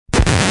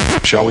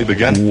Shall we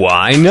begin?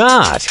 Why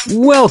not?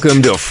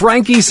 Welcome to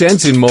Frankie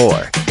Sense and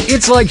More.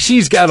 It's like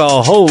she's got a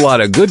whole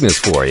lot of goodness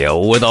for you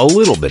with a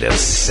little bit of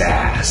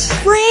sass.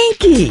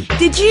 Frankie,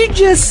 did you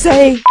just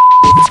say...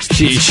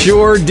 She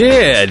sure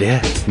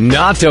did.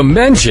 Not to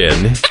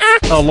mention,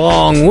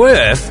 along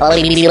with...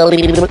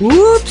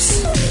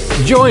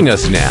 Whoops. Join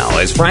us now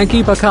as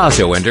Frankie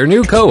Picasso and her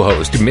new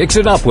co-host mix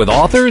it up with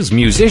authors,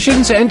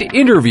 musicians, and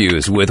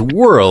interviews with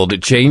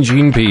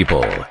world-changing people.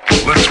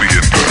 Let's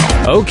begin now.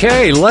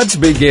 Okay, let's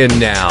begin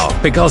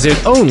now, because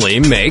it only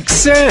makes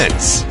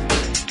sense.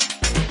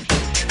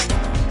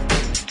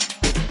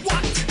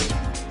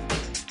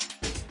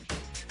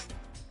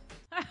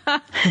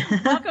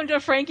 Welcome to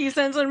Frankie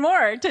Sense and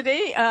More.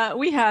 Today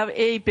we have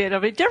a bit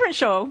of a different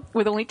show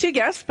with only two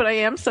guests, but I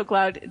am so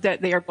glad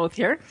that they are both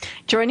here.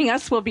 Joining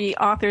us will be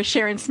author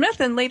Sharon Smith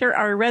and later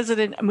our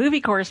resident movie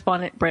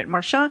correspondent Brent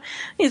Marchand.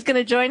 He's going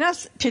to join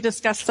us to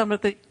discuss some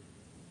of the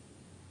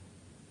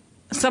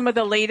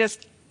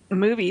latest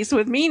movies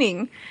with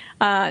meaning.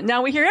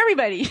 Now we hear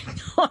everybody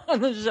on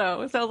the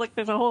show. It sounds like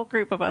there's a whole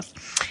group of us.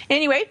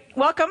 Anyway,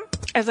 welcome,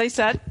 as I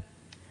said,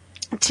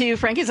 to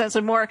Frankie Sense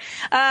and More.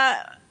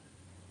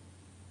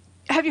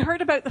 Have you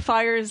heard about the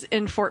fires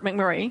in Fort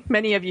McMurray?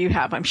 Many of you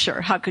have, I'm sure.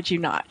 How could you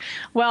not?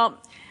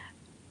 Well,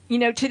 you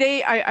know,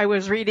 today I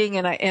was reading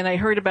and I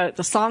heard about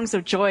the songs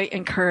of joy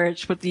and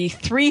courage with the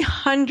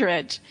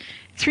 300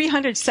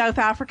 South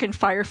African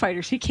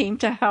firefighters who came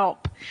to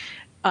help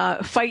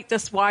fight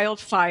this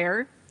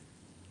wildfire.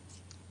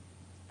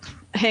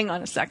 Hang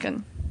on a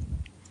second.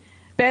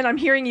 Ben, I'm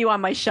hearing you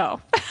on my show.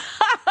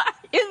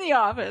 In the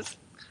office.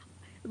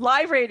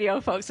 Live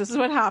radio, folks. This is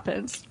what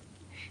happens.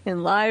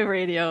 In live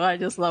radio. I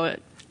just love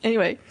it.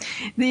 Anyway,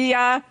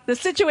 the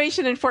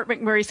situation in Fort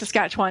McMurray,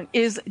 Saskatchewan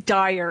is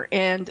dire,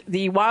 and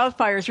the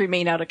wildfires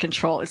remain out of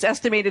control. It's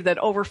estimated that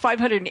over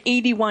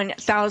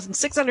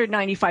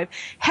 581,695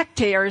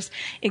 hectares,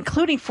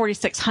 including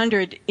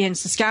 4,600 in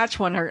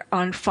Saskatchewan, are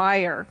on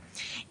fire.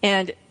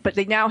 But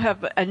they now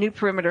have a new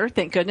perimeter,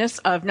 thank goodness,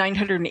 of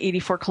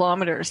 984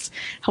 kilometers.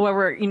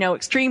 However, you know,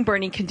 extreme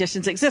burning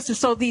conditions exist. And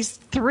so these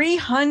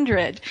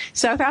 300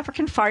 South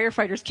African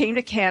firefighters came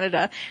to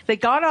Canada. They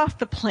got off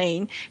the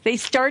plane. They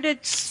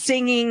started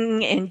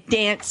singing and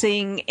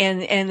dancing.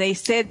 And they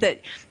said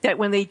that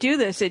when they do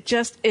this,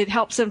 it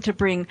helps them to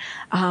bring,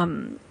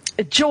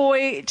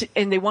 joy,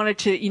 and they wanted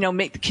to, you know,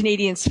 make the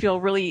Canadians feel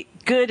really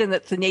good, and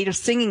that the native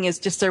singing is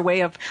just their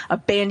way of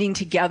banding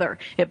together.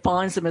 It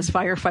bonds them as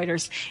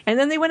firefighters. And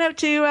then they went out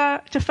to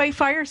fight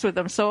fires with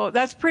them. So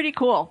that's pretty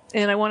cool.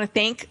 And I want to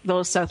thank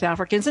those South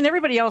Africans and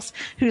everybody else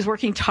who's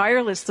working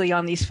tirelessly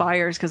on these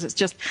fires, because it's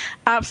just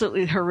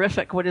absolutely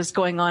horrific what is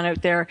going on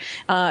out there.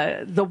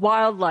 The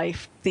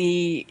wildlife,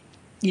 the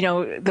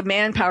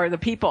manpower, the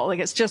people,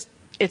 like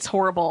it's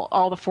horrible,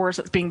 all the forest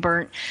that's being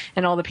burnt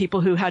and all the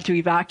people who had to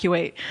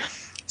evacuate.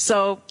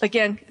 So,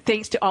 again,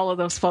 thanks to all of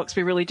those folks.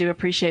 We really do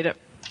appreciate it.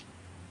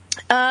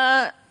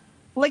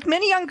 Like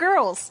many young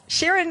girls,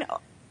 Sharon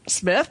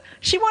Smith,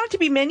 she wanted to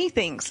be many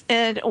things,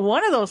 and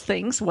one of those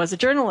things was a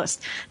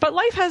journalist. But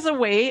life has a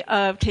way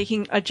of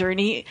taking a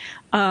journey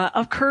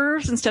of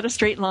curves instead of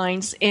straight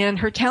lines, and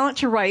her talent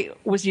to write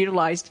was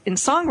utilized in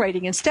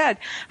songwriting instead.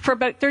 For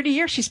about 30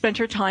 years, she spent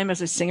her time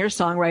as a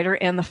singer-songwriter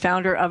and the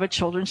founder of a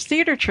children's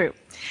theater troupe.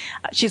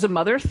 She's a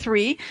mother of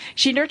three.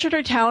 She nurtured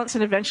her talents,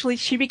 and eventually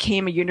she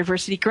became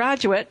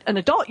an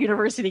adult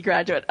university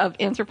graduate of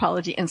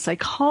anthropology and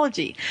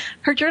psychology.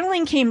 Her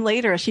journaling came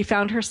later as she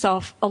found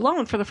herself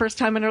alone for the first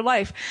time in her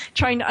life,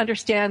 trying to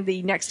understand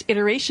the next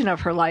iteration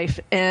of her life.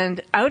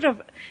 And out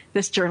of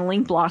this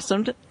journaling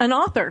blossomed an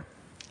author.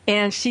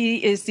 And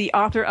she is the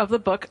author of the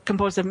book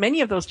composed of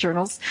many of those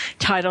journals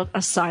titled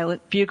A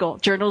Silent Bugle,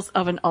 Journals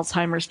of an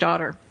Alzheimer's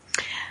Daughter.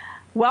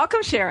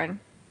 Welcome, Sharon.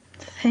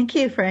 Thank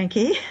you,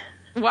 Frankie.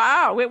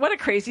 Wow, what a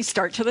crazy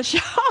start to the show.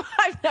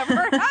 I've never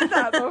had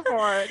that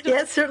before.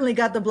 Yeah, it certainly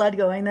got the blood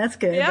going. That's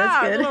good.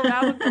 Yeah, that's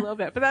good. a little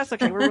bit, but that's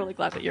okay. We're really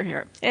glad that you're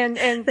here. And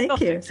thank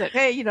you. Fix it.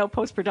 Hey, you know,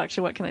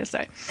 post-production, what can I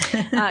say?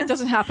 It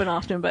doesn't happen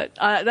often, but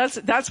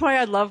that's why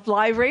I love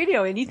live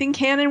radio. Anything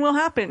can and will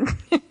happen.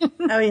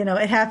 Oh, you know,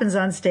 it happens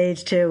on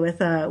stage too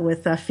with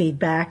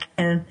feedback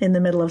and in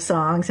the middle of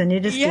songs, and you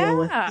just deal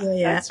with.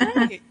 Yeah, that's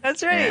right.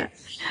 That's right.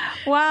 Yeah.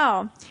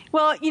 Wow.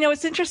 Well, you know,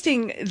 it's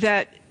interesting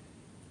that.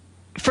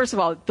 First of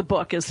all, the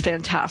book is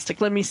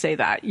fantastic. Let me say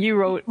that. You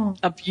wrote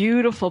a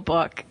beautiful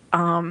book.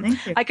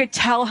 Thank you. I could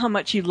tell how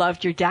much you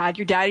loved your dad.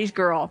 Your daddy's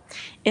girl.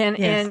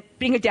 And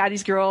being a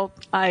daddy's girl,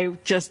 I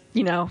just,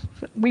 you know,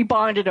 we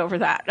bonded over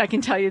that. I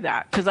can tell you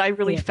that, because I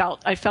really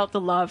felt the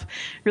love,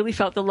 really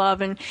felt the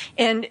love.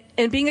 And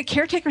being a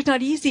caretaker is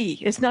not easy.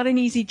 It's not an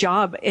easy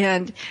job.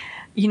 And,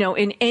 you know,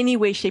 in any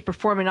way, shape, or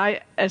form. And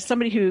I, as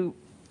somebody who,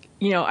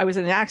 you know, I was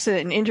in an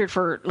accident and injured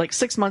for like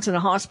 6 months in a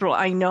hospital,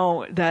 I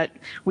know that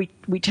we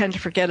tend to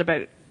forget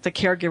about the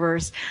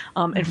caregivers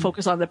and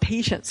focus on the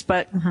patients.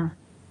 But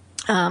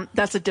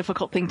that's a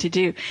difficult thing to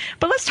do.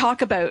 But let's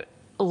talk about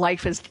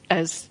life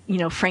as you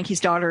know, Frankie's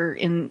daughter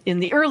in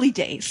the early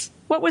days.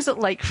 What was it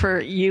like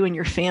for you and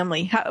your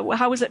family?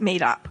 How was it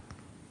made up?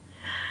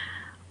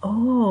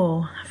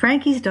 Oh,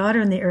 Frankie's daughter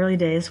in the early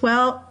days.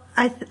 Well,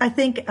 I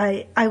think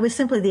I was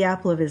simply the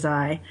apple of his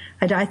eye.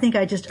 I think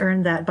I just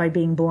earned that by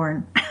being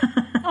born.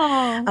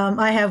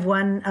 I have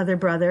one other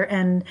brother,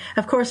 and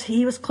of course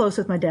he was close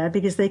with my dad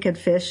because they could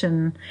fish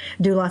and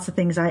do lots of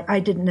things I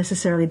didn't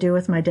necessarily do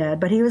with my dad.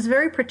 But he was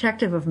very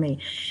protective of me,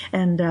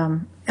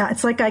 and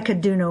it's like I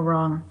could do no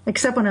wrong,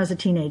 except when I was a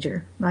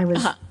teenager.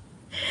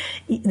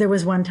 There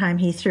was one time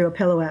he threw a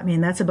pillow at me,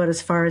 and that's about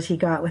as far as he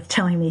got with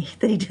telling me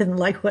that he didn't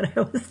like what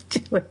I was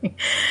doing.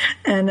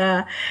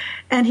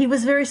 And he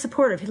was very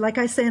supportive. Like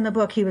I say in the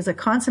book, he was a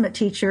consummate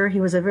teacher. He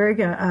was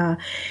a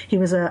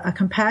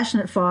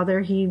compassionate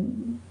father.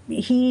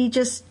 He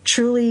just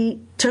truly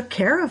took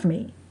care of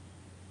me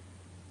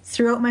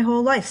throughout my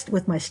whole life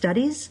with my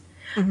studies,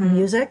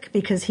 music,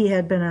 because he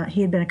had been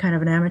a kind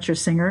of an amateur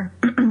singer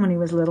when he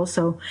was little.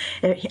 So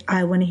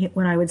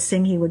when I would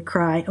sing, he would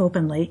cry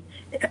openly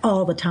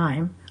all the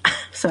time.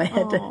 So I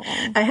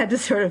had to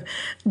sort of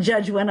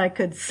judge when I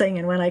could sing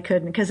and when I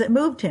couldn't, because it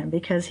moved him,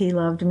 because he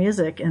loved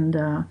music, and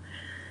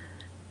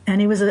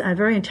he was a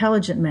very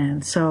intelligent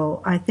man.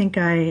 So I think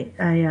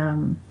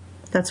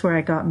that's where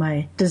I got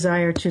my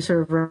desire to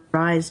sort of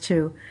rise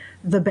to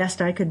the best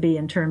I could be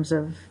in terms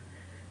of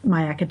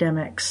my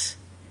academics,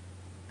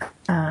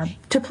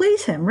 to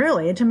please him,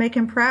 really, and to make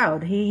him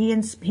proud. He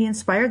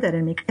inspired that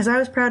in me, because I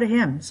was proud of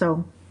him.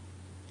 So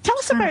tell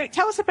us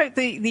about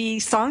the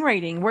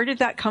songwriting. Where did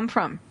that come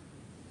from?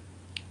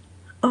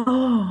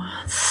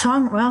 Oh,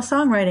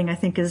 songwriting, I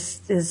think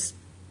is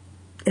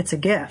it's a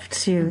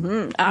gift.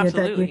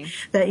 Absolutely.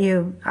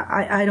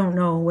 I don't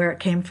know where it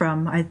came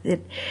from.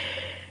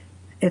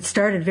 It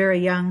started very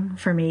young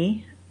for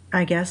me,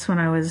 I guess, when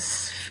I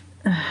was.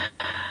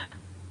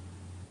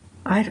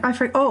 I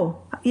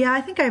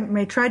think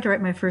I tried to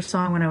write my first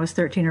song when I was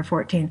 13 or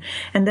 14.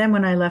 And then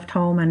when I left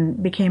home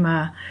and became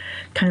a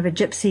kind of a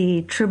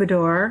gypsy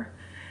troubadour,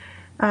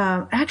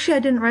 actually I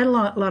didn't write a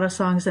lot of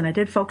songs then. I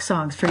did folk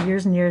songs for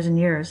years and years and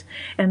years.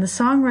 And the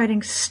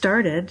songwriting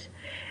started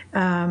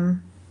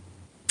when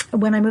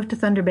I moved to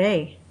Thunder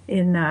Bay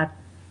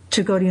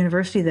to go to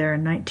university there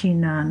in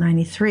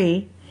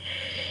 1993.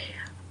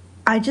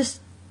 I just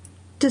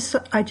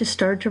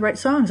started to write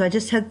songs. I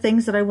just had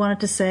things that I wanted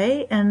to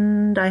say,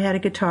 and I had a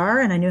guitar,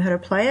 and I knew how to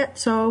play it,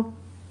 so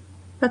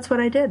that's what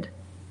I did.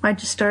 I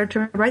just started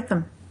to write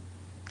them.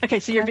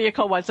 Okay, so your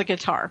vehicle was a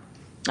guitar.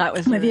 That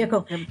was my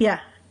vehicle. Yeah.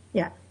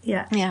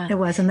 It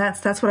was, and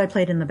that's what I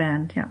played in the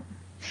band. Yeah.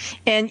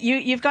 And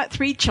you've got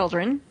 3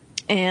 children,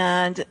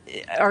 and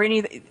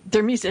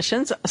they're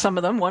musicians? Some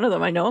of them, one of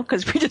them I know,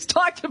 because we just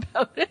talked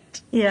about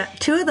it. Yeah,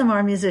 2 of them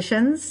are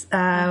musicians.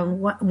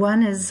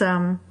 One is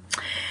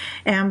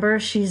Amber.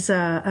 She's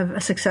a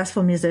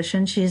successfbre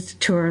musician. She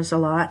tours a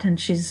lot, and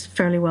she's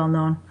fairly well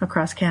known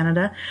across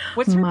Canada.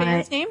 What's her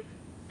band's name?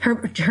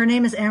 Her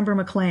name is Amber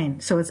McLean,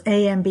 so it's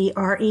Ambre.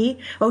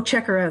 Oh,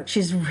 check her out.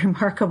 She's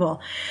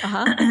remarkable.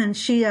 And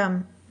she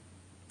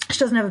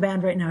doesn't have a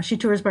band right now. She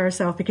tours by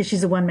herself because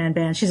she's a one-man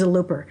band. She's a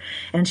looper,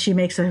 and she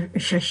makes a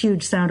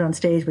huge sound on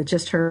stage with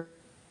just her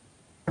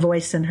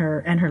voice and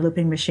her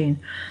looping machine.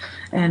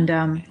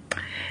 And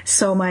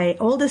so my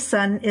oldest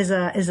son is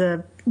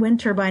a wind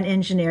turbine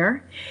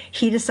engineer.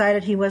 He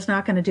decided he was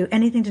not going to do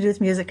anything to do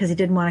with music because he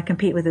didn't want to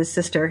compete with his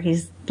sister.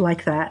 He's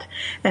like that,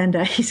 and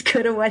he's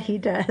good at what he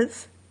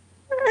does.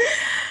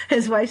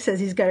 His wife says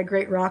he's got a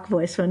great rock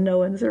voice when no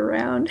one's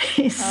around.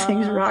 He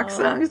sings rock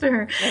songs to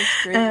her.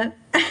 That's great.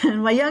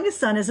 And my youngest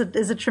son is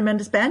a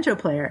tremendous banjo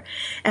player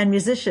and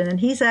musician, and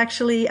he's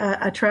actually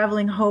a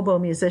traveling hobo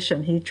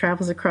musician. He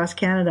travels across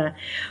Canada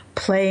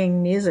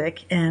playing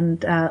music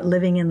and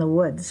living in the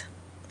woods.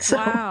 So,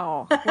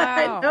 wow.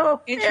 I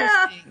know.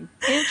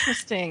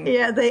 Interesting.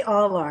 Yeah, they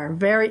all are.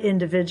 Very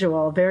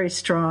individual, very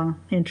strong,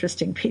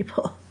 interesting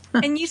people.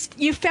 And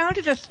you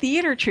founded a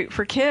theater troupe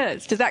for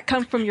kids. Does that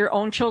come from your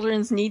own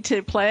children's need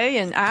to play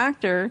and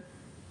act, or?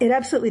 It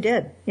absolutely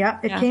did. Yeah,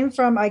 it came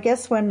from, I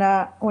guess, when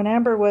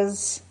Amber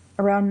was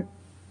around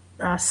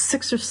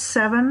 6 or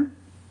 7,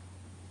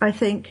 I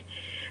think.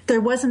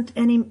 There wasn't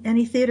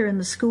any theater in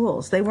the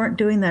schools. They weren't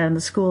doing that in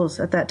the schools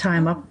at that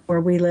time up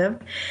where we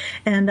lived.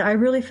 And I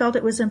really felt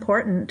it was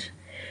important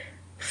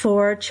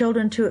for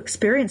children to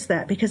experience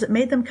that because it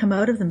made them come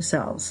out of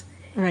themselves.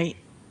 Right.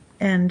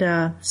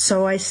 And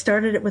so I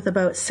started it with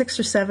about 6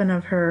 or 7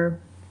 of her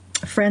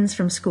friends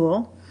from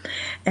school.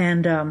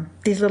 And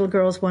these little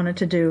girls wanted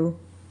to do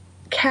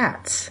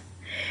Cats.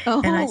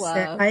 Oh, and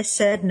I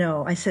said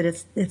no. I said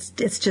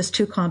it's just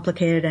too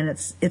complicated, and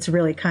it's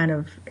really kind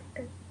of,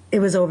 it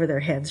was over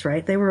their heads,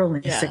 right? They were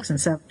only 6 and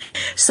 7.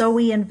 So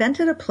we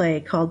invented a play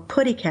called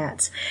Putty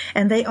Cats,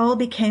 and they all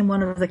became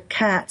one of the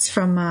cats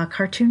from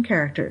cartoon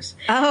characters.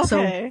 Oh,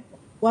 okay. So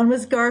one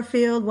was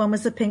Garfield, one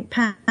was the Pink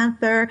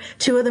Panther,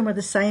 2 of them were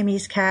the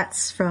Siamese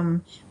cats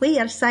from, we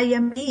are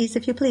Siamese,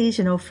 if you please,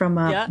 from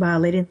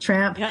Lady and the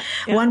Tramp. Yeah,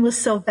 yeah. One was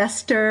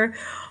Sylvester.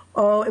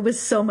 Oh, it was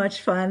so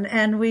much fun.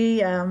 And we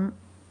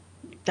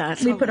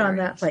put on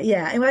that play.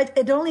 Yeah. And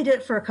it only did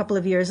it for a couple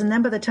of years. And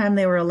then by the time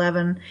they were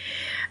 11,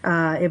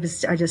 I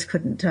just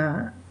couldn't,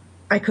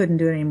 I couldn't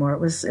do it anymore. It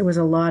was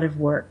a lot of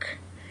work.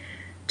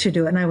 to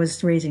do it. And I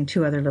was raising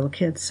 2 other little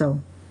kids,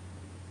 so.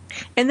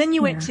 And then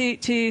you went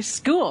to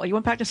school. You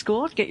went back to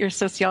school to get your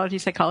sociology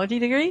psychology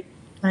degree?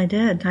 I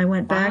did. I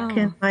went back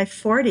in my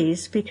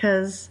 40s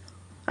because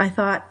I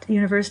thought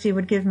university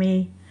would give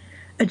me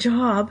a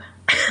job.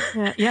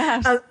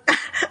 Yes.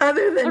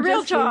 Other than a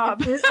real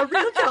job. A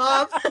real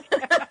job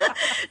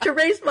to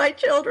raise my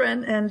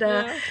children. And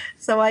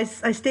so I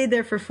stayed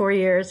there for 4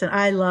 years, and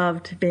I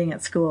loved being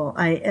at school.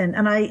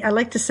 I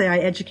like to say I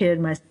educated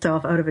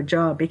myself out of a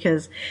job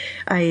because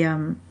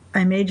I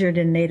majored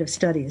in Native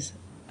studies,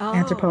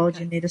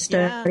 anthropology, Native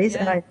studies,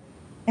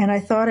 and I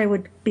thought I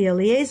would be a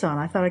liaison.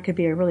 I thought I could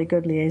be a really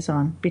good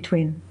liaison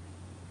between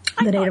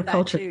the Native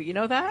culture. Too. You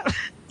know that?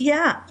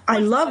 Yeah, I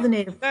love the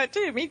Native. That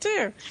too. Me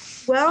too.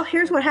 Well,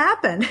 here's what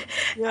happened.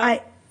 Yeah.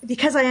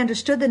 Because I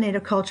understood the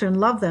Native culture and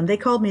loved them, they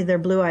called me their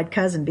blue-eyed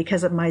cousin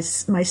because of my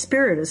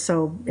spirit is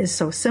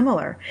so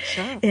similar,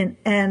 sure.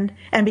 and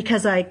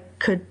because I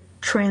could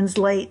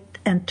translate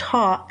and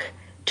talk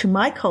to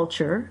my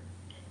culture.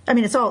 I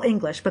mean, it's all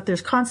English, but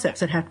there's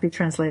concepts that have to be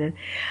translated.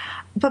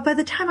 But by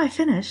the time I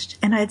finished,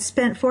 and I had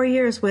spent 4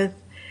 years with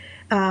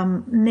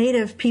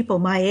Native people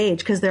my age,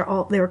 because they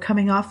were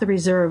coming off the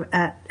reserve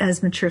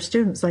as mature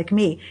students like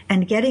me,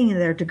 and getting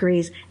their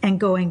degrees and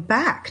going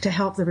back to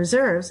help the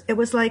reserves, it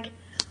was like,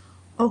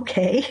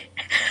 okay,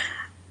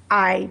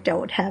 I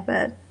don't have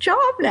a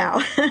job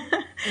now.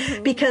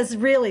 Because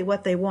really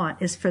what they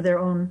want is for their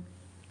own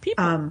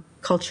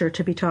culture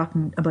to be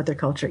talking about their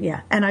culture.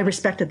 Yeah. And I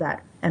respected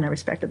that.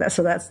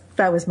 So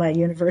that was my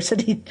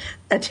university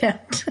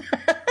attempt.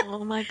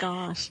 Oh my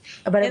gosh.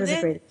 But it was a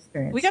great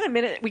experience. We got a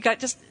minute. We got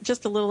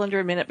just a little under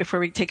a minute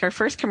before we take our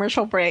first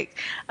commercial break.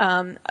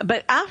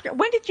 But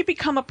when did you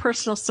become a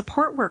personal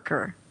support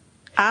worker?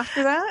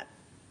 After that?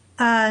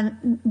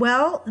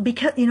 Well,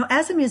 because,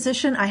 as a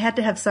musician, I had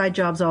to have side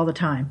jobs all the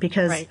time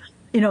because,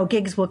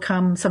 gigs will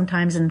come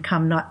sometimes and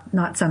come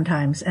not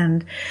sometimes.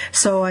 And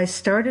so I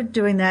started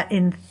doing that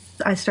in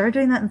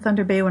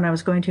Thunder Bay when I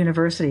was going to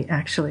university,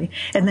 actually,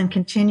 and then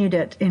continued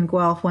it in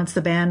Guelph once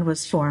the band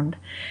was formed,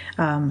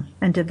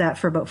 and did that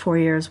for about 4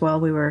 years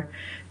while we were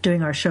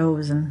doing our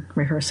shows and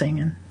rehearsing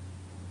and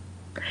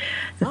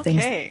the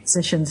things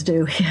musicians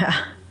do.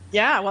 Yeah.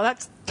 Yeah, well,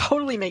 that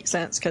totally makes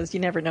sense because you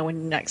never know when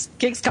your next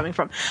gig's coming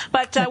from.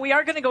 But we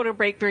are going to go to a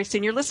break very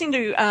soon. You're listening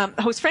to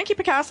host Frankie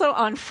Picasso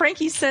on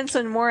Frankie Sense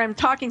and More. I'm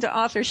talking to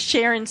author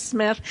Sharon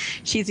Smith.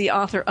 She's the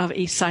author of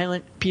A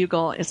Silent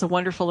Bugle. It's a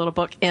wonderful little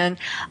book. And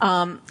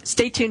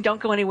stay tuned. Don't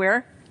go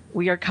anywhere.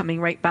 We are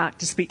coming right back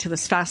to speak to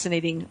this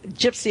fascinating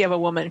gypsy of a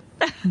woman.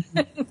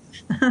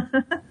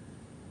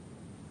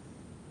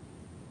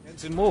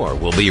 And more.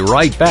 We'll be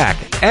right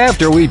back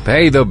after we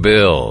pay the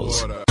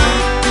bills.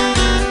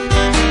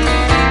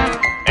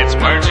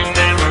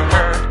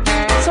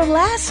 So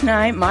last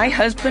night, my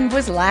husband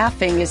was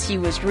laughing as he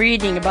was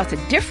reading about the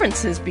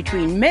differences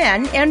between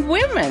men and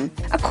women.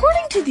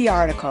 According to the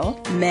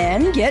article,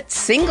 men get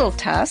single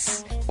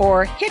tusks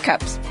or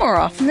hiccups more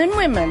often than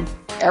women.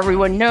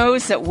 Everyone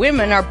knows that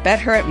women are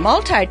better at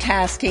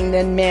multitasking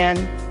than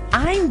men.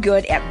 I'm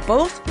good at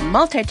both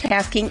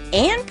multitasking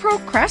and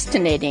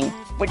procrastinating,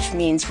 which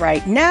means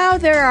right now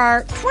there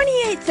are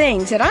 28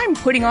 things that I'm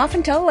putting off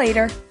until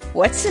later.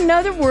 What's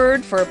another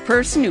word for a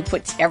person who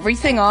puts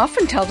everything off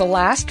until the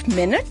last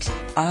minute?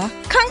 A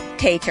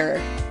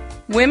cunctator.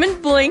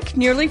 Women blink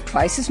nearly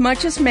twice as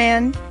much as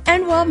men,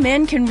 and while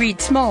men can read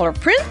smaller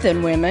print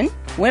than women,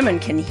 women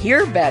can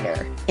hear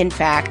better. In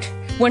fact,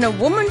 when a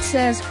woman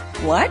says,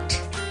 "What?"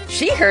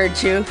 she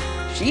heard you.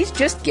 She's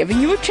just giving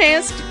you a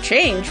chance to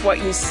change what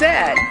you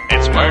said.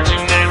 It's words you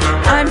never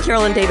heard. I'm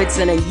Carolyn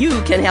Davidson, and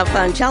you can have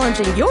fun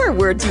challenging your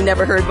words you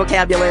never heard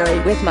vocabulary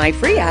with my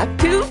free app,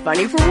 Too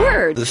Funny for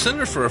Words. The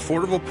Center for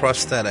Affordable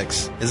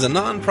Prosthetics is a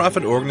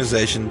non-profit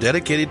organization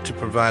dedicated to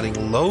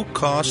providing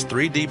low-cost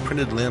 3D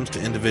printed limbs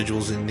to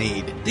individuals in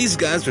need. These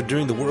guys are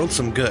doing the world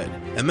some good.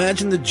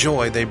 Imagine the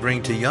joy they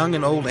bring to young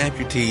and old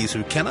amputees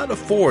who cannot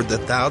afford the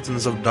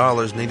thousands of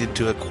dollars needed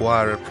to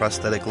acquire a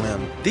prosthetic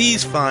limb.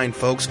 These fine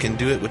folks can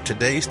do it with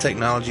today's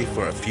technology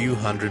for a few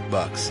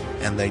 $100,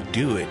 and they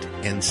do it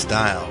in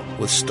style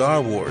with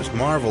Star Wars,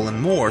 Marvel,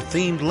 and more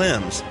themed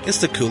limbs.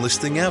 It's the coolest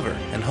thing ever,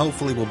 and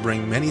hopefully will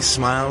bring many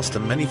smiles to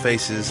many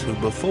faces who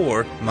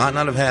before might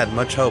not have had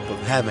much hope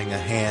of having a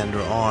hand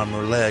or arm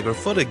or leg or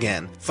foot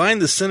again. Find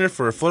the Center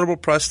for Affordable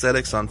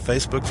Prosthetics on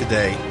Facebook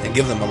today and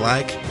give them a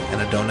like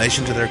and a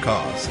donation to their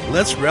cause.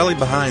 Let's rally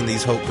behind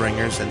these hope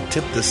bringers and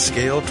tip the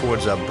scale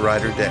towards a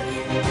brighter day.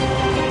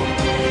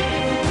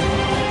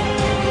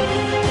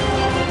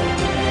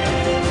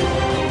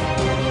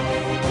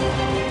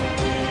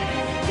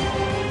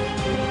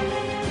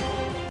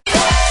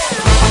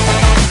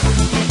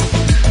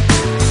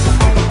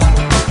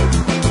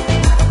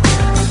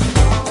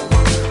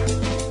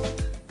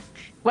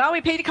 Well,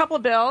 we paid a couple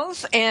of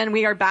bills, and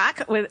we are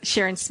back with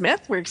Sharon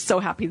Smith. We're so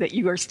happy that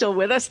you are still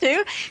with us,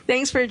 too.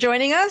 Thanks for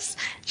joining us.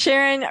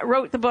 Sharon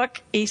wrote the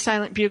book, A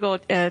Silent Bugle,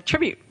 a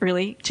tribute,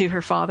 really, to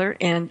her father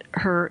and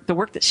the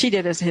work that she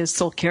did as his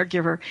sole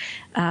caregiver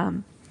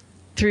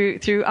through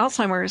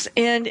Alzheimer's.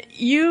 And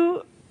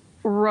you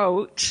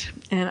wrote,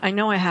 and I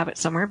know I have it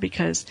somewhere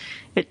because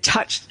it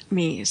touched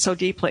me so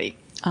deeply,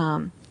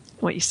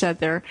 what you said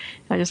there.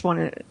 I just want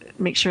to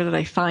make sure that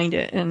I find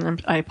it,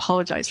 and I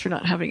apologize for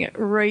not having it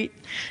right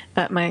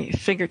at my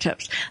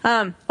fingertips.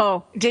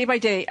 Day by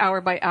day,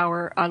 hour by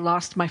hour, I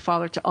lost my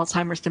father to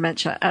Alzheimer's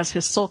dementia. As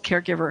his sole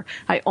caregiver,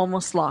 I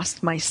almost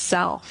lost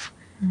myself.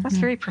 Mm-hmm. That's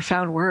very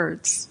profound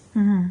words.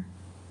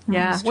 Mm-hmm.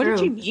 Yeah. What did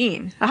you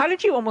mean? How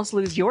did you almost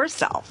lose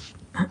yourself?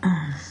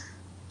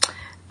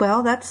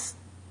 Well, that's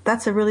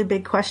a really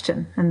big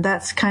question, and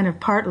that's kind of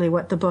partly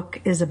what the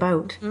book is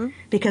about,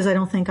 because I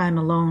don't think I'm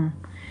alone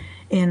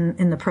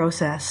in the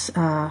process.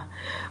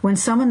 When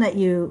someone that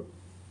you,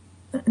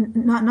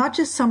 not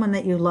just someone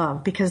that you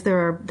love, because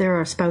there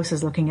are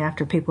spouses looking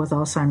after people with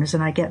Alzheimer's,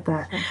 and I get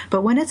that,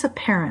 but when it's a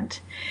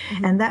parent,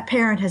 and that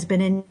parent has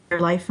been in your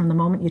life from the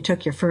moment you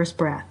took your first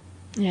breath,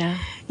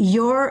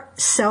 your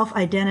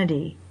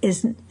self-identity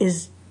is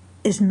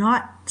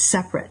not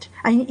separate.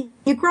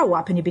 You grow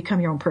up and you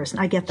become your own person.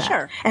 I get that.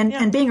 Sure.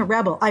 And being a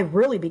rebel, I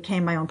really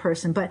became my own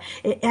person. But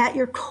at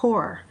your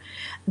core,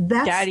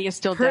 that's Daddy is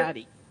still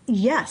Daddy.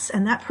 Yes,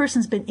 and that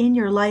person's been in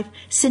your life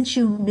since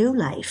you knew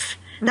life.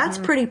 That's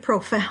pretty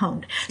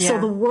profound. Yeah. So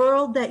the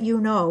world that you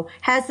know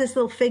has this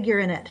little figure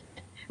in it,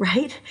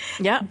 right?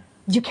 Yeah.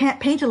 You can't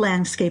paint a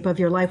landscape of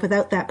your life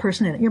without that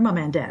person in it. Your mom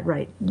and dad,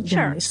 right?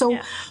 Sure. So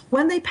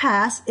when they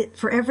pass,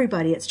 for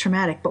everybody, it's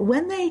traumatic. But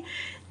when they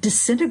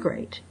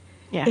disintegrate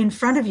in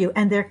front of you,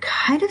 and they're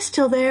kind of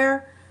still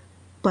there,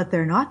 but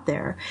they're not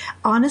there.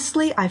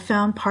 Honestly, I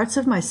found parts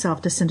of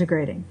myself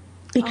disintegrating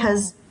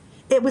because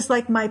it was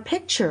like my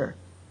picture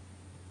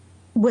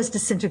was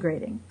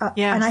disintegrating.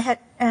 And I had,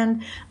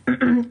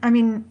 I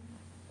mean,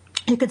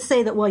 you could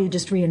say that, well, you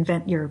just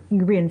reinvent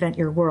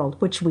your world,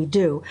 which we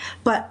do.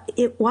 But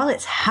while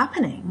it's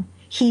happening,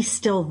 he's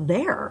still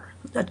there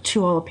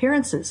to all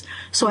appearances.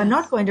 So I'm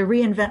not going to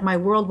reinvent my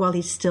world while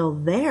he's still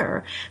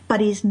there, but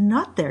he's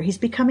not there. He's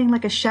becoming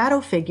like a shadow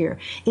figure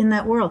in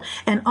that world.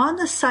 And on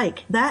the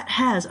psyche, that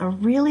has a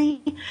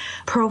really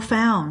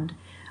profound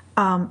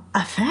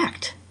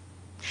effect.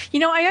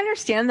 I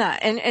understand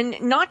that.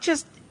 And not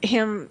just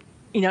him,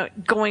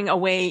 going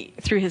away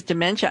through his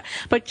dementia,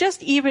 but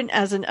just even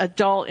as an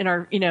adult in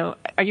our,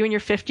 are you in your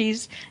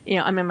 50s?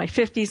 I'm in my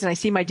 50s and I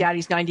see my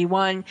daddy's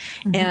 91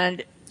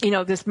 and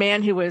this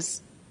man who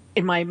was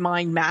in my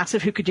mind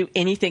massive, who could do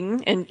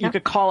anything, and you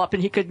could call up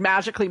and he could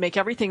magically make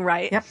everything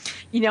right. Yep.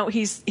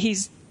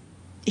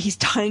 He's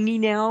tiny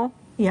now.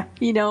 Yeah.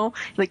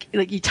 Like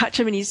you touch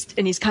him and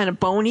he's kind of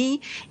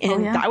bony,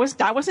 and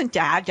that wasn't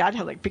Dad. Dad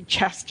had like big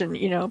chest and,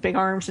 big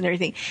arms and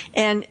everything.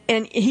 And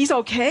he's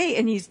okay,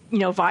 and he's,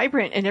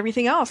 vibrant and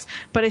everything else.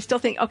 But I still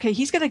think, okay,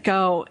 he's going to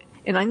go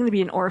and I'm going to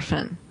be an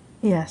orphan.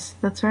 Yes,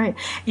 that's right.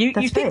 You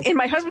think, and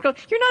my husband goes,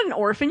 you're not an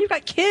orphan. You've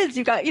got kids.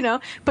 You've got,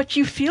 but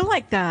you feel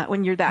like that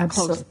when you're that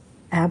close.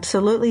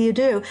 Absolutely, you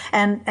do.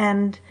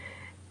 And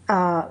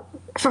for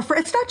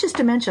it's not just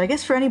dementia. I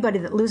guess for anybody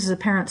that loses a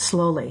parent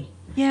slowly,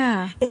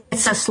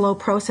 it's a slow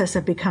process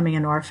of becoming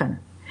an orphan.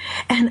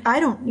 And I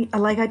don't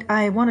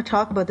I want to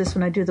talk about this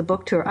when I do the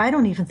book tour. I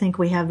don't even think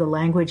we have the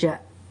language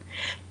yet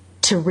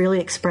to really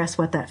express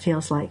what that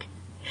feels like.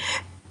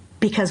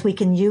 Because we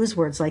can use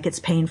words like it's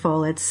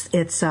painful,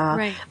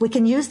 we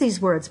can use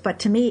these words, but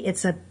to me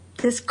it's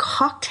this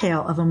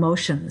cocktail of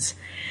emotions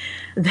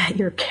that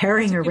you're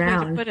carrying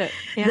around.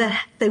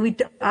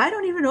 I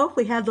don't even know if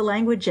we have the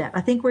language yet.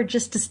 I think we're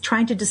just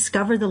trying to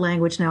discover the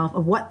language now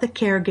of what the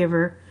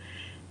caregiver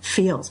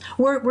feels.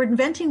 We're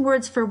inventing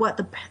words for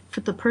what for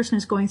the person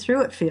who's going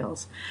through it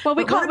feels. Well,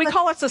 we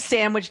call us a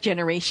sandwich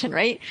generation,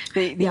 right?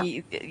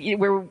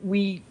 Where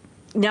we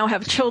now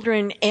have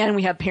children and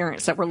we have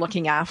parents that we're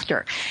looking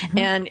after.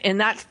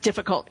 And that's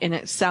difficult in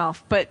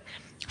itself. But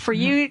for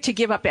you to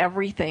give up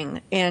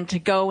everything and to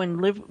go and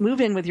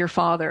move in with your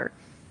father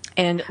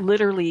and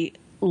literally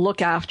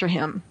look after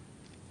him.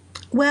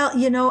 Well,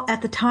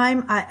 at the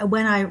time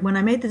when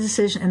I made the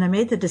decision, and I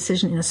made the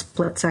decision in a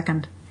split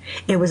second.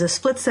 It was a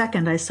split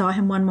second. I saw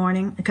him one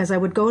morning because I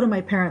would go to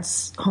my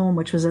parents' home,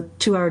 which was a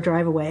 2-hour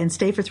drive away, and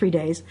stay for 3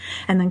 days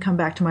and then come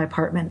back to my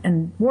apartment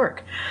and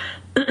work.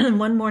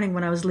 One morning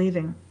when I was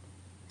leaving,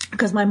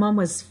 because my mom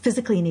was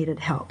physically needed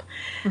help,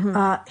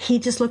 he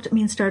just looked at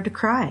me and started to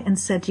cry and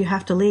said, "You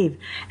have to leave."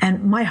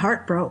 And my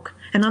heart broke.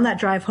 And on that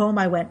drive home,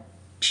 I went,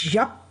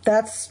 "Yup,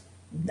 that's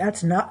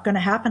not going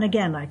to happen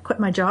again." I quit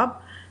my job,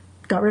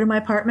 got rid of my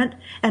apartment,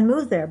 and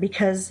moved there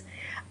because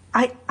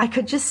I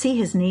could just see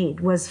his need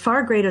was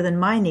far greater than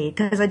my need,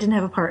 because I didn't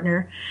have a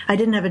partner. I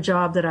didn't have a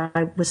job that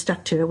I was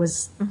stuck to. It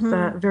was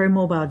a very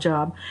mobile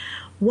job.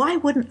 Why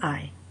wouldn't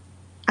I?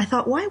 I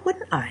thought, why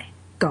wouldn't I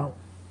go?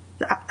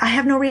 I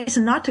have no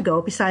reason not to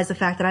go besides the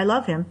fact that I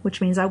love him,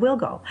 which means I will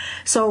go.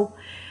 So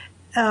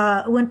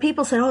when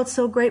people said, "Oh, it's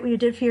so great what you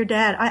did for your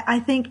dad," I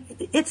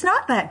think it's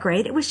not that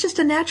great. It was just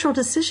a natural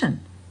decision.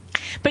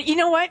 But you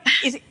know what?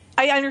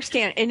 I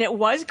understand. And it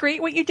was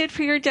great what you did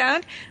for your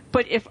dad.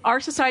 But if our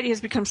society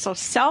has become so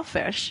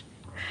selfish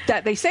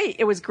that they say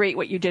it was great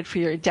what you did for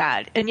your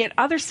dad, and yet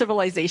other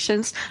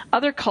civilizations,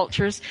 other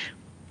cultures,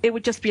 it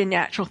would just be a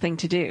natural thing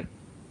to do.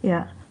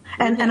 Yeah.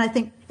 And I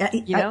think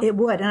it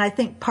would. And I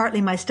think partly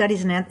my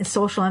studies in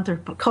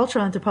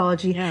cultural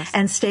anthropology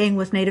and staying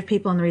with Native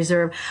people in the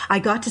reserve, I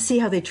got to see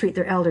how they treat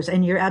their elders.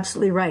 And you're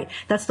absolutely right.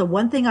 That's the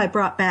one thing I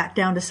brought back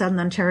down to Southern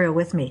Ontario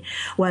with me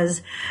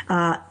was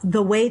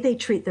the way they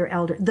treat their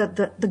elders,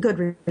 the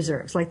good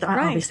reserves. Like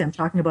obviously I'm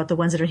talking about the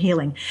ones that are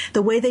healing.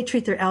 The way they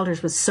treat their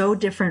elders was so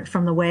different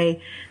from the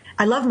way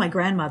I love my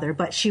grandmother,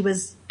 but she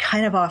was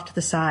kind of off to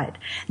the side.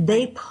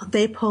 They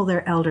pull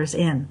their elders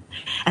in,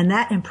 and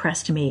that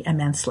impressed me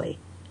immensely.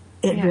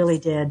 It really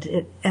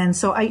did. And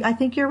so I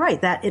think you're right.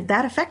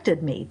 That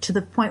affected me to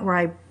the point where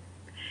I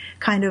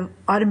kind of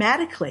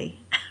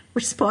automatically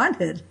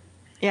responded.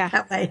 Yeah.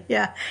 That way.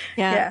 Yeah.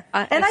 Yeah.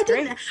 And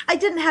I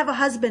didn't have a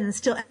husband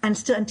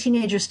and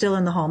teenagers still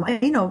in the home.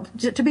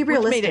 To be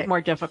realistic. Which made it more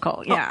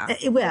difficult. Yeah.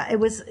 It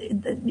was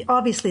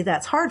obviously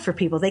that's hard for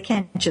people. They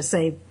can't just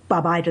say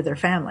bye-bye to their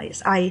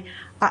families. I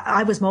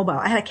was mobile.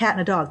 I had a cat and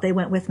a dog. They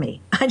went with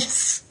me. I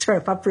just sort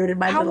of uprooted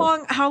my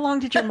How long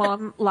did your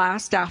mom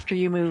last after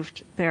you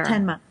moved there?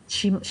 10 months.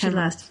 She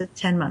lasted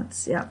 10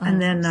 months. Yeah. And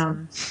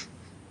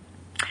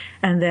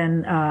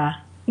then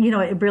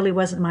it really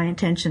wasn't my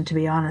intention, to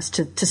be honest,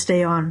 to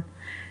stay on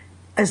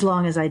as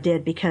long as I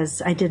did,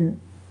 because I didn't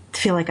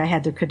feel like I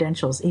had the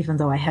credentials, even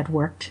though I had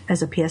worked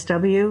as a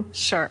PSW.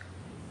 Sure.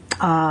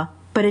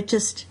 But I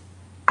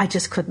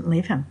just couldn't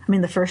leave him. I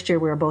mean, the first year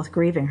we were both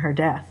grieving her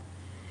death.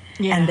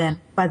 Yeah. And then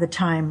by the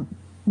time,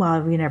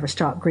 we never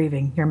stopped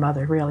grieving your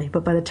mother, really,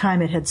 but by the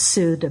time it had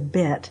soothed a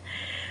bit,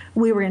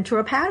 we were into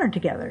a pattern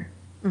together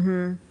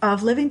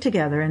of living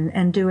together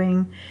and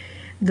doing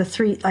the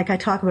three, like I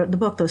talk about in the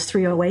book, those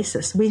three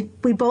oases. We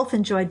both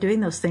enjoyed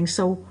doing those things,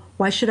 so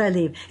why should I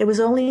leave? It was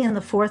only in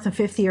the 4th and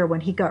 5th year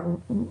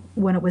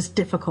when it was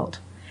difficult,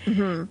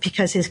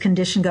 because his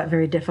condition got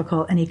very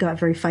difficult and he got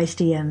very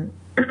feisty and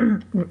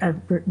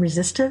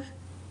resistive.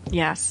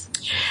 Yes.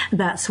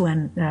 That's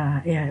when,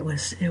 it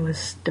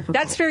was difficult.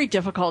 That's very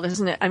difficult,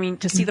 isn't it? I mean,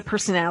 to see the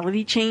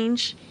personality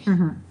change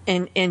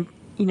and in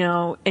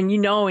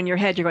your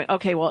head, you're going,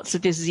 okay, well, it's a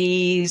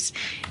disease.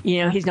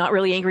 He's not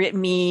really angry at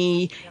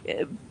me,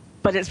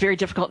 but it's very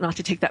difficult not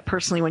to take that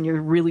personally when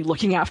you're really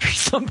looking after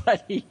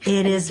somebody.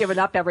 It is giving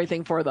up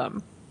everything for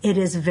them. It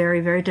is very,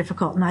 very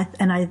difficult. And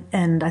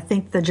I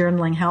think the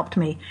journaling helped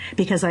me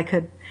because I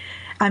could,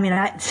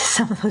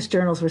 some of those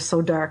journals were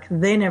so dark.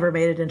 They never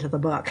made it into the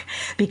book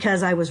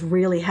because I was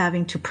really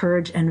having to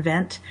purge and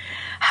vent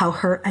how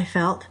hurt I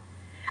felt.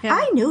 Yeah.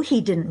 I knew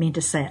he didn't mean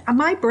to say it.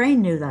 My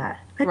brain knew that.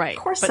 Right.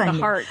 Of course but I knew. The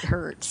heart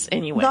hurts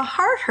anyway. The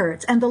heart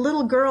hurts. And the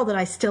little girl that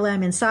I still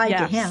am inside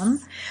to him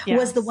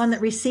was the one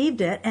that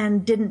received it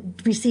and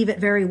didn't receive it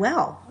very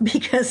well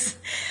because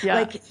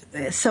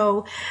it's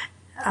so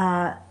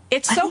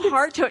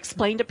hard to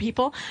explain to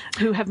people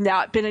who have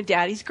not been a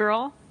daddy's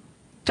girl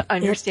to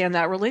understand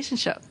that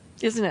relationship,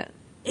 isn't it?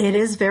 It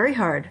is very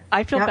hard.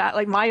 I feel bad.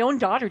 Like my own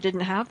daughter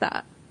didn't have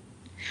that.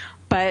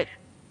 But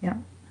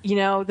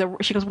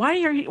she goes, why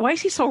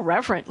is he so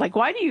reverent? Like,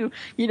 why do you,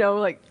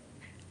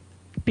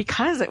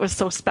 because it was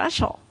so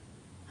special.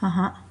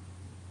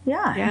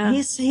 Yeah.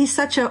 He's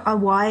such a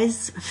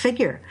wise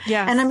figure.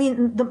 Yeah. And I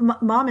mean, the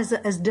mom is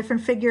a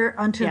different figure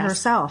unto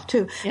herself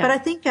too. Yeah. But I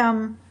think,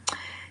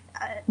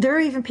 there are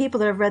even people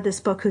that have read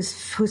this book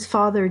whose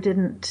father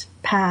didn't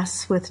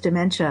pass with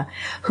dementia,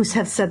 who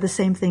have said the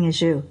same thing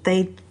as you.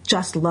 They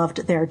just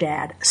loved their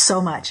dad so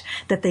much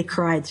that they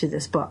cried through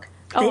this book.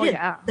 They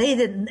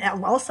didn't.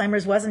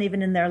 Alzheimer's wasn't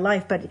even in their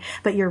life,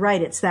 but you're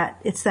right. It's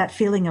that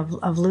feeling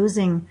of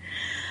losing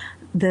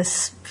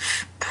this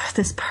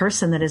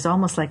person that is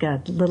almost like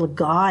a little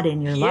god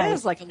in your life. He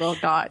is like a little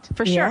god,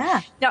 for sure.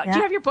 Yeah. Now, do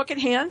you have your book in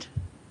hand?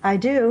 I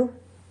do.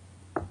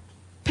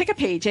 Pick a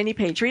page, any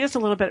page. Read us a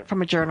little bit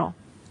from a journal.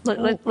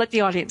 Let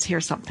the audience hear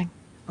something.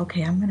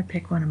 Okay, I'm going to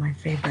pick one of my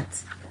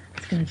favorites.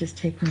 It's going to just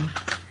take me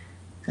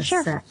a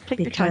sec. Take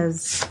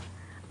because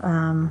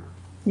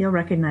you'll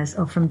recognize,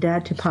 From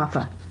Dad to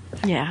Papa.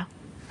 Yeah.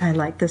 I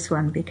like this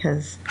one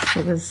because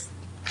it was...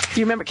 Do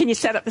you remember? Can you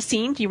set up the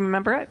scene? Do you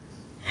remember it?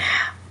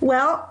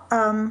 Well,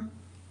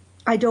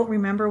 I don't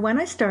remember when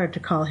I started to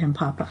call him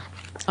Papa.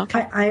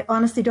 Okay. I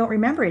honestly don't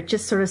remember. It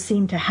just sort of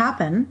seemed to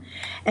happen.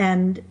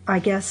 And I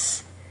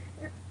guess...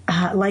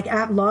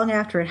 long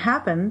after it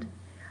happened,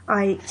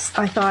 I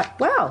thought,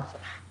 wow,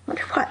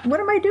 what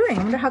am I doing?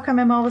 I wonder how come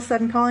I'm all of a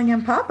sudden calling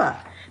him Papa?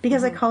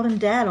 Because I called him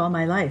Dad all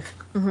my life.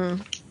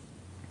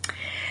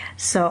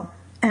 So,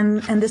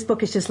 and this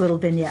book is just little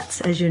vignettes,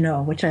 as you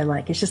know, which I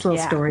like. It's just little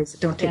stories that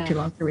don't take too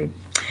long to read.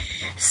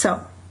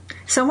 So,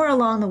 somewhere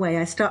along the way,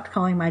 I stopped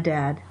calling my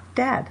dad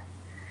Dad.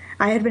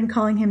 I had been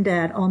calling him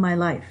Dad all my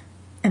life.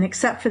 And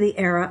except for the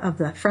era of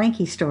the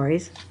Frankie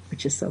stories,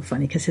 which is so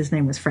funny because his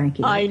name was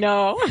Frankie. I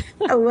know.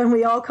 When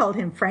we all called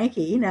him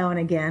Frankie now and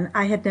again,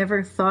 I had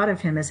never thought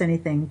of him as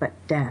anything but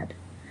Dad.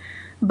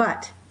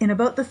 But in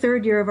about the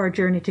 3rd year of our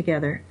journey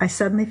together, I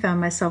suddenly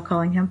found myself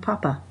calling him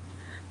Papa.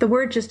 The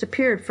word just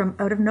appeared from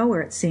out of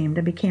nowhere, it seemed,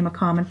 and became a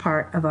common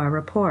part of our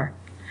rapport.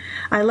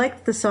 I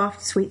liked the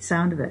soft, sweet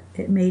sound of it.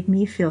 It made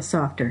me feel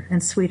softer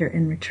and sweeter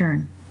in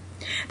return.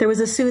 There was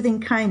a soothing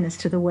kindness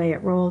to the way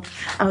it rolled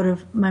out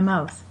of my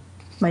mouth.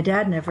 My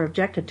dad never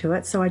objected to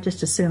it, so I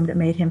just assumed it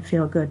made him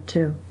feel good,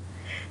 too.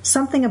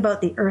 Something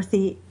about the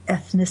earthy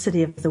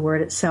ethnicity of the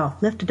word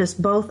itself lifted us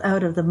both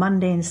out of the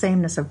mundane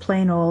sameness of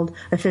plain old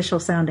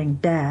official-sounding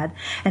dad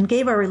and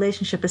gave our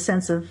relationship a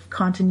sense of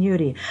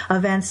continuity,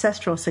 of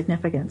ancestral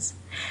significance.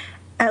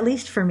 At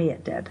least for me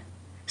it did.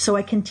 So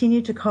I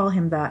continued to call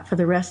him that for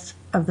the rest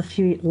of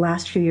the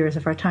last few years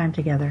of our time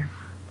together.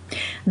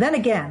 Then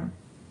again,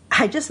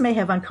 I just may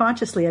have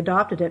unconsciously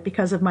adopted it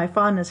because of my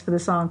fondness for the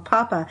song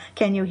Papa,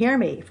 Can You Hear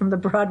Me? From the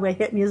Broadway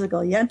hit musical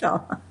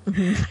Yentl.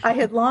 I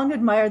had long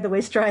admired the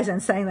way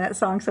Streisand sang that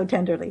song so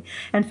tenderly,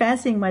 and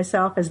fancying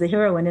myself as the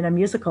heroine in a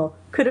musical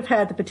could have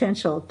had the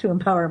potential to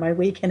empower my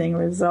weakening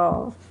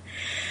resolve.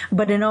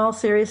 But in all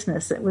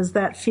seriousness, it was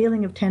that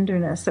feeling of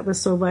tenderness that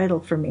was so vital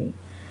for me.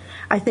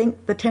 I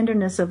think the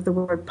tenderness of the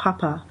word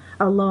Papa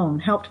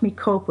alone helped me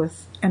cope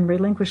with and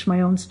relinquish my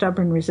own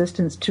stubborn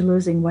resistance to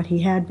losing what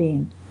he had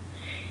been,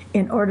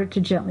 in order to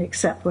gently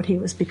accept what he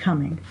was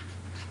becoming.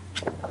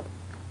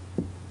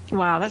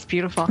 Wow, that's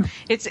beautiful.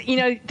 It's,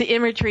 the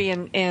imagery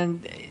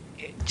and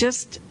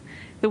just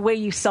the way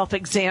you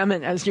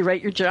self-examine as you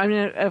write your journal. I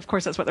mean, of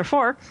course, that's what they're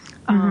for.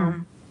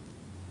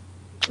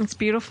 It's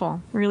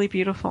beautiful, really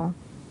beautiful.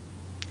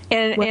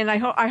 And I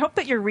hope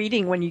that you're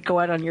reading when you go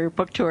out on your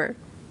book tour,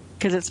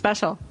 because it's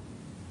special.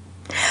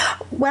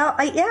 Well,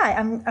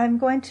 I'm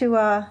going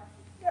to...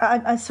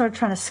 I'm sort of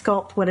trying to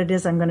sculpt what it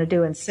is I'm going to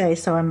do and say,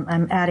 so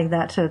I'm adding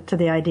that to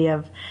the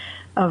idea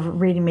of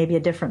reading maybe a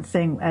different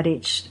thing at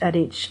each,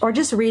 or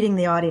just reading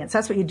the audience.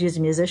 That's what you do as a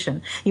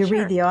musician. You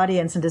read the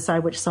audience and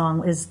decide which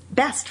song is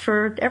best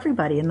for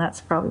everybody, and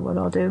that's probably what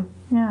I'll do.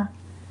 Yeah.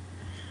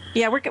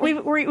 Yeah,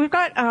 we've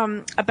got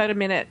about a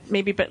minute,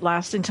 maybe a bit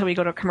less, until we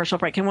go to a commercial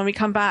break. And when we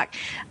come back,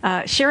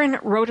 Sharon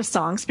wrote a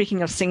song.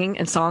 Speaking of singing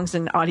and songs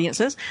and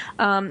audiences,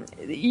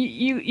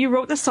 you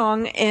wrote the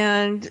song,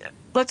 and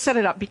let's set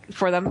it up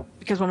for them,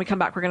 because when we come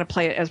back, we're going to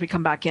play it as we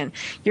come back in.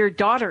 Your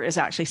daughter is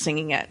actually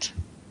singing it.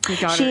 Your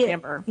daughter,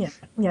 Amber.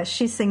 Yeah,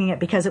 she's singing it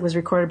because it was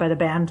recorded by the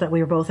band that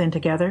we were both in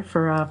together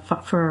for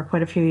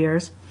quite a few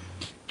years.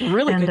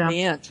 Really good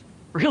band.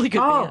 Really good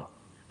band.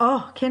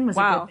 Oh, Ken was a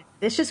good band.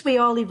 It's just we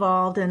all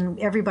evolved and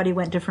everybody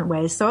went different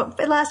ways. So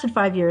it lasted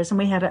 5 years and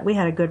we had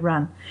a good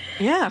run.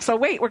 Yeah. So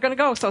wait, we're going to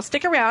go. So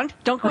stick around.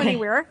 Don't go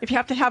anywhere. If you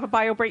have to have a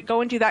bio break,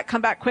 go and do that.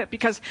 Come back quick,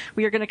 because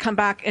we are going to come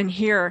back and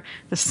hear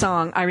the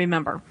song I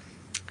Remember.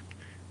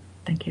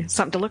 Thank you.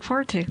 Something to look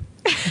forward to.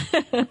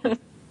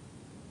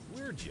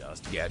 We're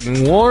just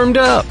getting warmed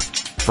up.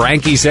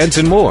 Frankie Sense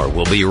and More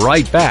will be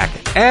right back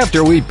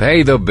after we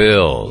pay the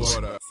bills.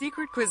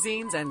 Secret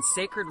Cuisines and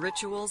Sacred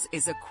Rituals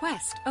is a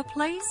quest, a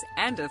place,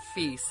 and a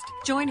feast.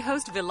 Join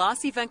host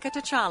Vilasi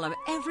Venkatachalam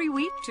every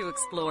week to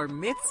explore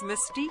myths,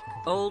 mystique,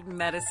 old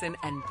medicine,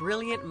 and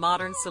brilliant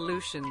modern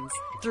solutions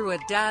through a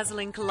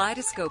dazzling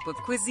kaleidoscope of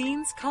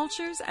cuisines,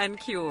 cultures, and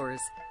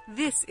cures.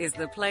 This is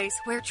the place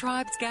where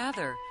tribes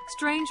gather,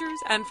 strangers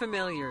and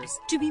familiars,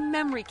 to be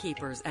memory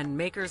keepers and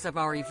makers of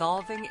our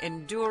evolving,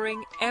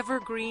 enduring,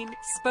 evergreen,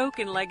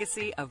 spoken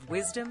legacy of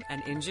wisdom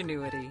and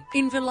ingenuity.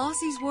 In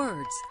Vilasi's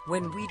words,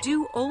 when we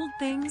do old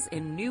things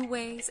in new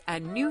ways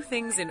and new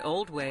things in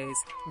old ways,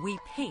 we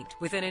paint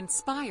with an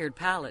inspired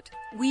palette,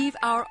 weave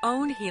our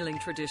own healing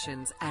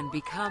traditions, and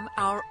become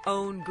our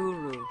own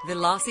guru.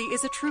 Vilasi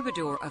is a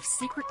troubadour of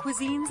secret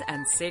cuisines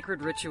and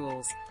sacred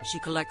rituals. She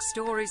collects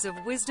stories of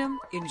wisdom,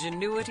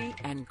 ingenuity,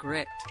 and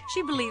grit.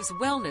 She believes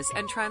wellness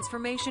and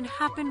transformation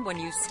happen when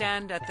you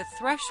stand at the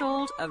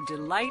threshold of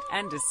delight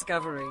and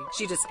discovery.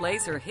 She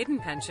displays her hidden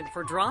penchant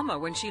for drama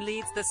when she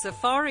leads the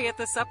safari at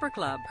the supper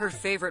club. Her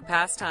favorite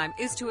pastime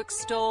is to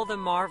extol the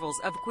marvels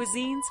of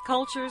cuisines,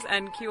 cultures,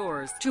 and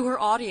cures. To her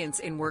audience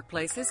in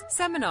workplaces,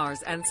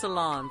 seminars, and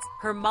salons,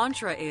 her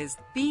mantra is,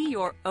 be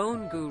your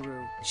own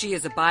guru. She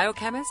is a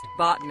biochemist,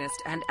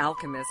 botanist, and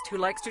alchemist who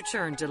likes to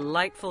churn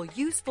delightful,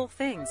 useful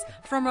things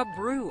from a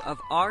brew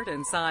of art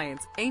and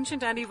science,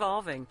 ancient and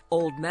evolving,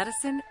 old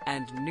medicine,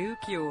 and new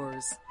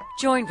cures.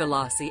 Join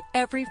Vilasi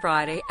every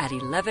Friday at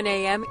 11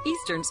 a.m.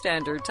 Eastern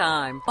Standard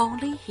Time,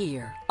 only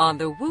here on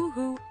the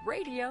Woohoo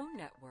Radio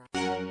Network.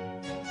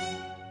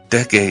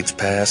 Decades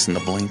pass in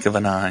the blink of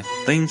an eye.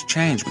 Things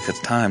change because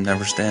time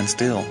never stands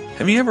still.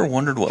 Have you ever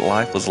wondered what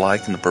life was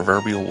like in the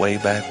proverbial way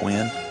back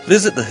when?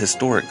 Visit the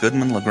historic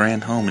Goodman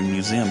LeGrand Home and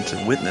Museum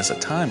to witness a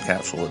time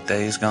capsule of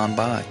days gone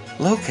by.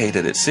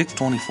 Located at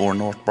 624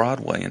 North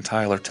Broadway in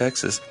Tyler,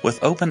 Texas,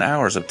 with open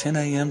hours of 10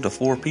 a.m. to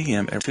 4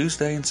 p.m. every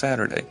Tuesday and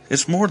Saturday,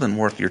 it's more than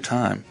worth your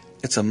time.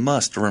 It's a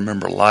must to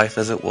remember life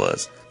as it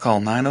was. Call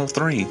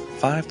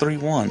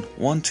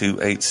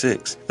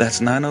 903-531-1286. That's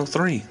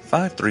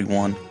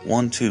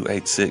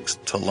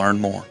 903-531-1286 to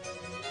learn more.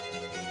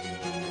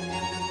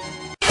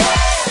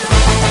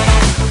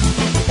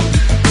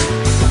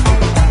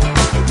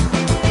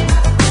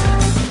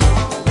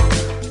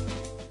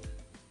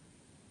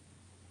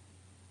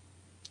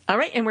 All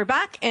right, and we're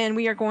back, and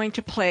we are going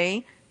to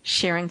play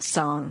Sharon's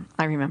song,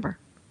 I Remember.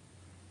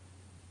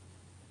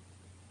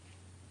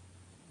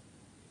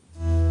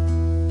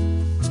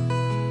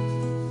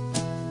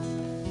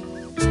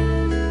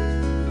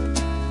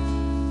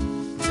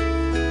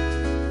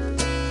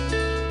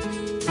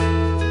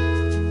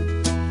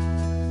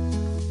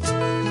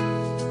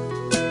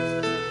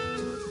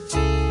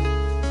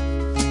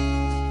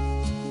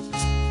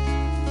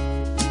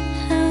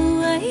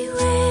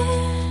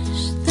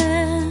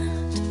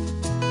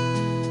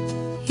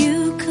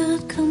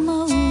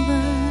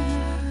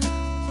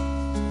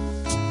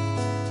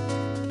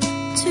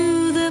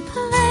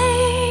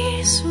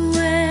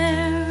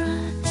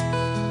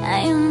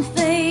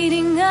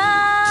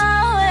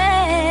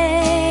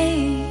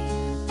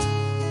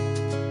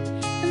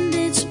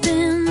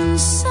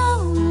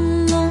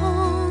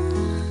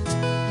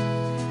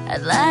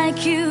 I'd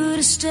like you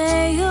to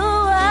stay a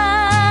while,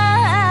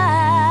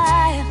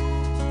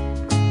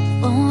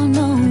 for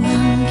no one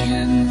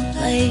can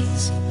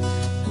replace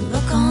the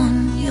look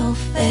on your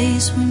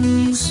face when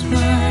you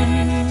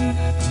smile.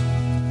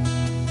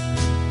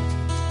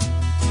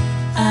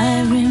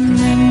 I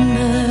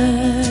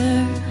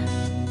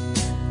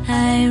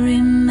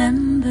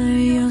remember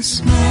your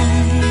smile.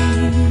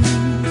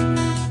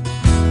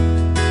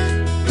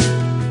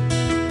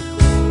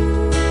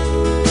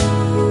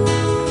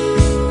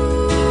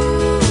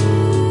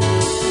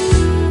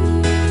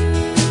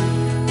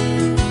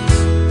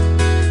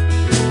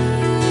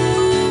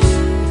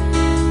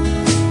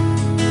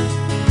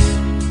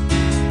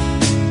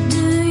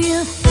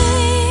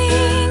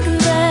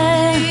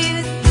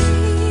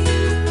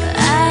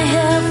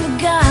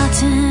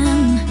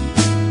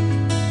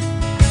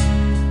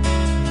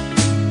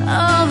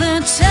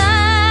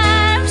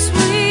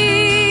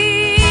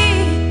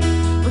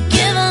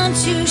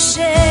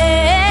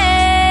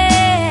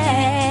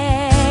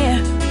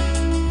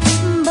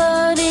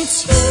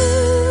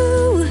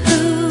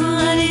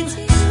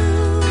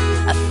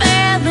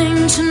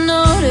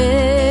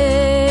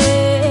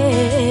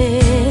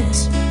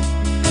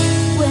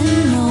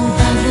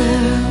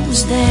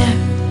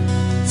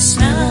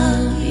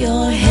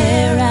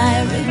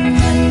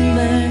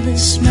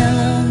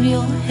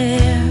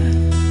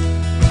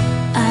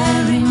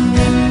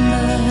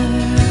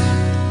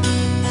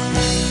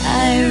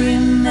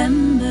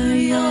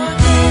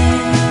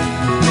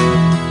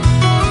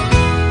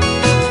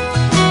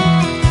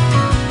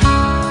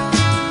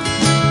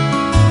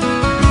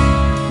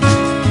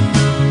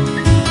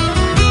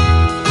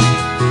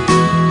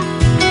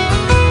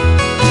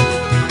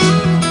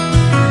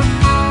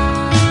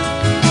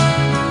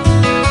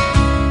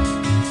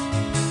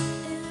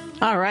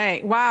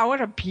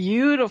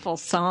 Beautiful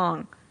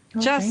song.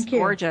 Just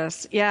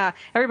gorgeous. Yeah.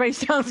 Everybody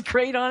sounds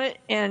great on it.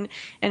 And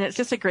it's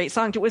just a great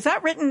song. Was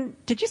that written,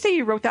 did you say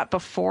you wrote that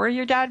before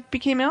your dad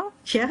became ill?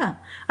 Yeah.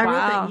 I wrote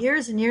that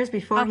years and years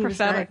before he was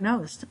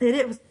diagnosed.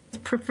 It was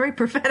very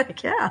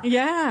prophetic. Yeah.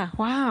 Yeah.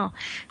 Wow.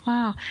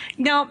 Wow.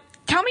 Now,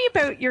 tell me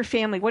about your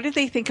family. What did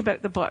they think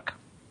about the book?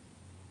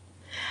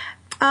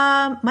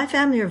 My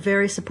family are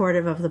very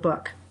supportive of the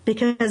book,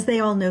 because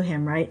they all knew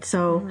him, right?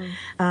 So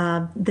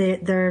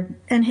they're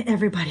and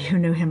everybody who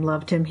knew him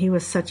loved him. He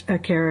was such a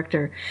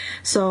character.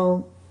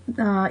 So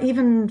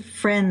even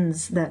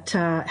friends that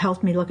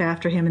helped me look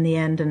after him in the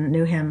end and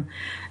knew him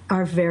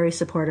are very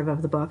supportive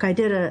of the book. I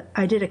did a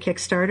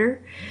Kickstarter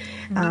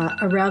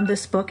around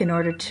this book in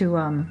order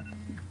to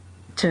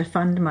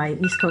fund my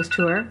East Coast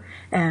tour,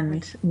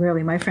 and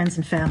really my friends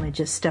and family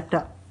just stepped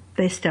up.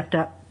 They stepped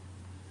up.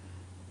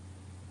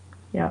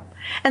 Yeah.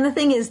 And the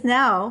thing is,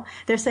 now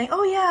they're saying,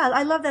 oh, yeah,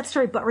 I love that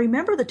story, but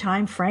remember the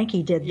time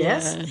Frankie did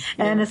this?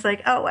 And it's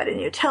like, oh, why didn't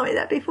you tell me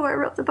that before I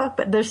wrote the book?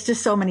 But there's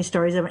just so many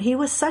stories of it. He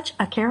was such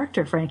a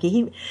character, Frankie.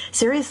 He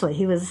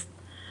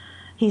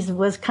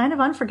was kind of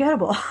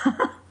unforgettable.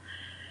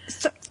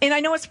 So, and I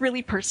know it's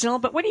really personal,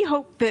 but what do you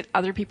hope that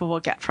other people will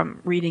get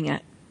from reading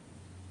it?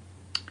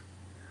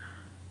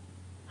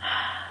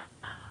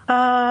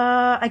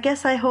 I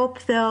guess I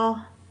hope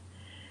they'll...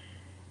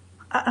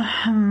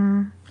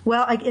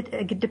 Well,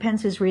 it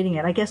depends who's reading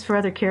it. I guess for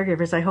other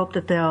caregivers, I hope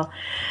that they'll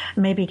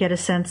maybe get a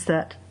sense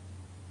that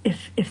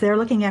if they're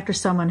looking after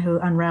someone who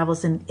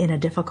unravels in a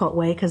difficult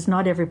way, because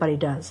not everybody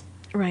does.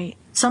 Right.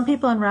 Some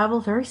people unravel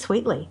very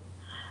sweetly,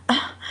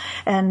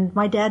 and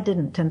my dad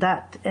didn't, and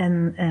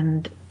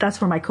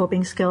that's where my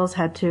coping skills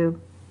had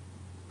to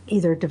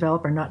either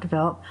develop or not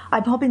develop.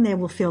 I'm hoping they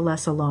will feel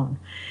less alone.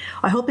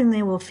 I'm hoping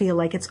they will feel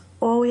like it's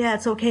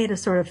okay to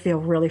sort of feel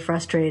really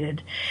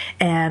frustrated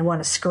and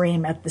want to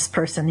scream at this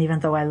person even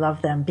though I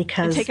love them,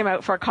 because... And take them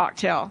out for a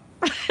cocktail.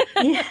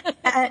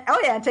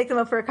 And take them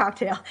out for a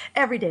cocktail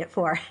every day at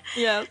 4.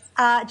 Yes.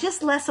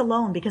 Just less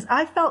alone, because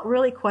I felt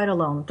really quite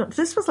alone.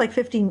 This was like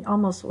 15,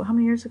 almost, how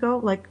many years ago?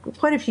 Like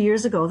quite a few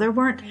years ago. There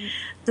weren't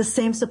the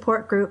same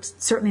support groups,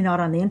 certainly not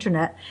on the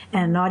internet,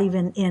 and not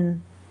even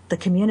in the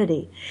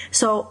community.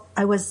 So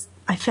I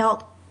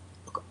felt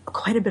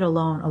quite a bit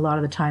alone a lot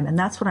of the time, and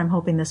that's what I'm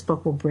hoping this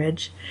book will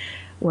bridge,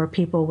 where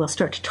people will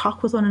start to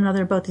talk with one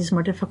another about these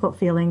more difficult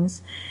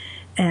feelings,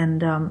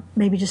 and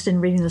maybe just in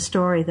reading the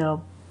story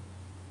they'll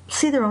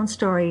see their own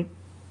story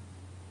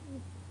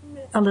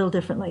a little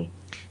differently.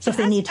 So if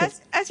they need to.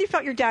 As you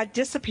felt your dad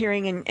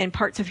disappearing and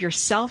parts of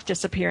yourself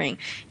disappearing,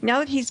 now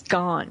that he's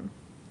gone,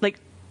 like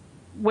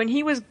when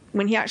he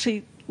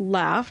actually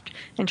left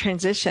and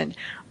transitioned,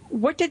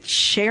 what did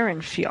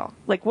Sharon feel?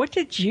 Like, what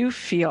did you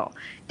feel?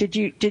 Did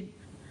you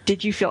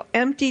feel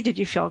empty? Did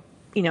you feel,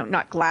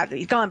 not glad that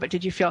he's gone, but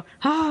did you feel,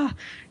 I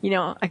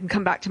can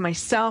come back to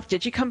myself?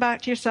 Did you come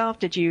back to yourself?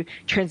 Did you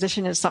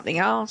transition into something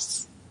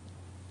else?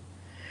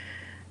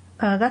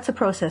 That's a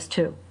process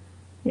too.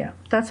 Yeah,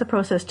 that's a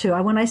process too.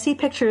 When I see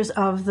pictures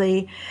of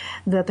the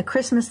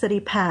Christmas that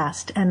he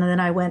passed, and then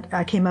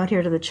I came out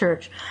here to the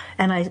church,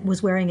 and I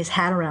was wearing his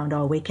hat around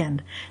all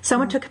weekend.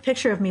 Someone took a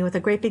picture of me with a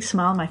great big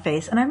smile on my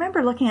face, and I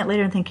remember looking at it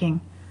later and thinking,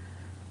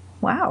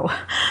 wow,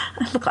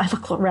 I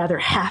look rather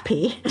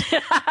happy.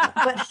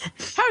 But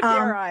how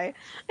dare I?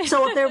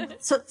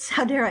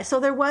 How dare I? So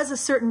there was a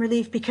certain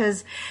relief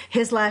because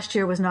his last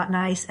year was not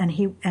nice, and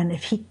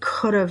if he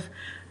could have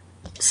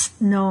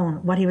known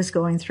what he was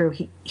going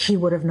through, he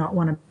would have not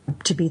wanted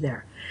to be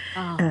there.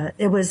 Oh.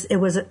 It was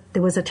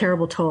a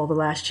terrible toll the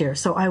last year.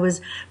 So I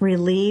was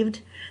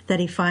relieved that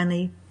he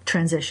finally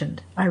transitioned.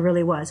 I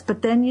really was.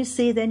 But then you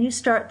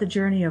start the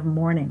journey of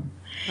mourning.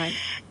 Right.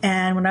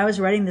 And when I was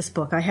writing this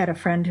book, I had a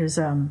friend who's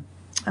a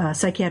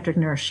psychiatric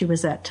nurse. She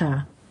was at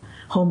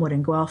Homewood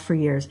in Guelph for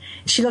years.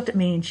 She looked at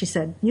me and she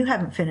said, "You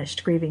haven't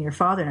finished grieving your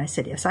father." And I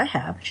said, "Yes, I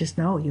have." She said,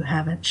 "No, you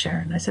haven't,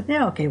 Sharon." I said,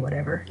 "Yeah, okay,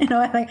 whatever."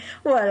 I think,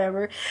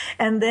 whatever.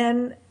 And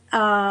then,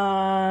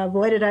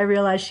 boy, did I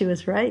realize she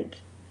was right.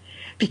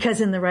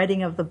 Because in the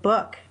writing of the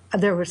book,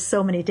 there were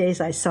so many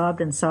days I sobbed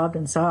and sobbed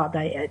and sobbed.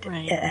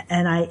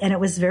 And it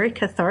was very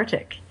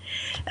cathartic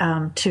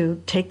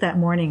to take that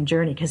mourning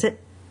journey because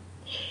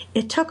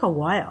it took a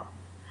while.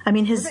 I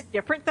mean, was it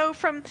different though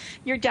from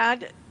your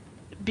dad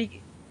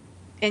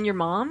and your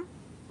mom?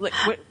 Like,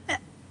 what?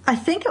 I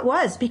think it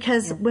was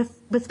because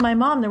with my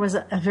mom there was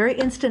a very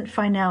instant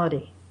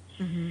finality,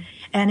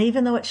 and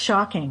even though it's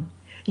shocking,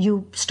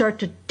 you start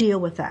to deal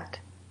with that.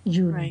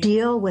 You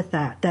deal with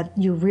that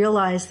you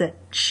realize that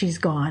she's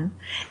gone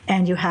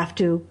and you have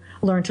to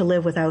learn to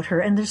live without her.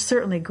 And there's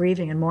certainly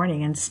grieving and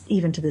mourning. And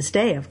even to this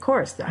day, of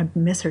course, I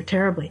miss her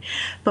terribly.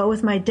 But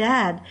with my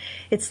dad,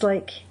 it's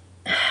like,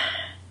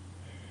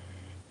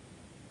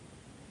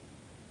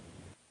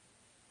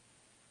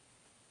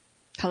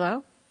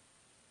 hello?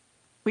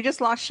 We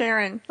just lost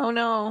Sharon. Oh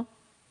no.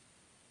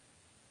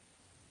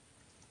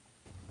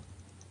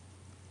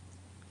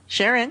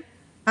 Sharon?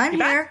 I'm here.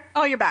 Back?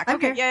 Oh, you're back. I'm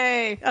okay. Here.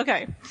 Yay.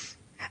 Okay.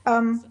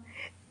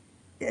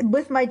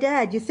 With my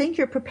dad, you think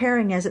you're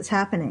preparing as it's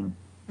happening.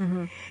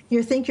 Mm-hmm.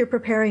 You think you're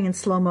preparing in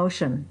slow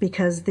motion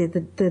because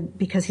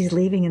because he's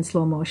leaving in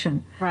slow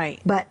motion.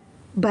 Right.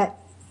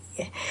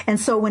 And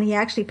so when he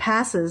actually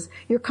passes,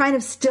 you're kind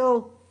of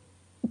still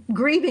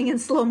grieving in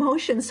slow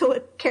motion, so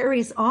it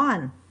carries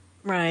on.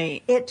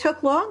 Right. It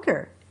took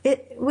longer.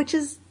 Which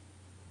is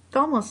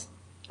almost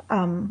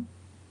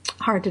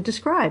hard to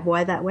describe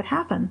why that would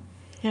happen.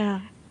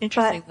 Yeah,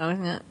 interesting though,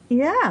 isn't it?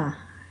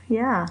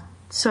 Yeah.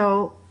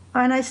 So,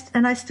 and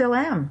I still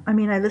am. I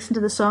mean, I listened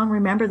to the song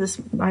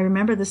I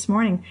remember this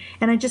morning,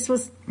 and I just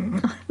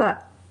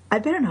thought, I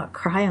better not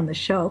cry on the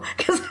show,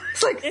 because I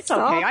was like, it's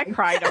okay, I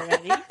cried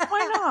already.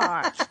 Why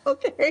not?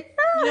 Okay.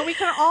 We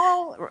can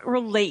all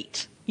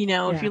relate.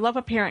 If you love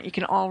a parent, you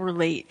can all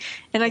relate.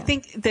 And I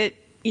think that,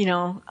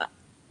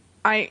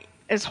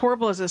 as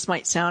horrible as this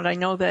might sound, I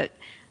know that,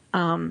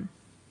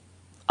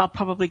 I'll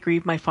probably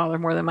grieve my father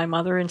more than my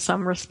mother in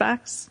some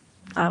respects.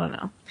 I don't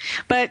know.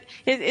 But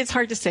it's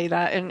hard to say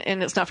that,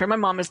 and it's not fair. My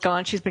mom is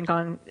gone. She's been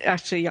gone.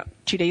 Actually,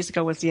 2 days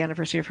ago was the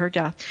anniversary of her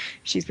death.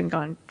 She's been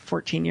gone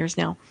 14 years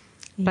now.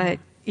 Yeah. But,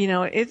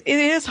 it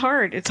is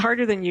hard. It's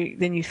harder than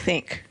you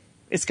think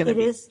it's going to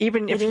be.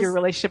 Even if your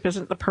relationship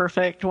isn't the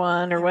perfect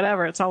one or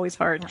whatever, it's always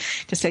hard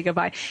to say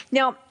goodbye.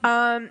 Now,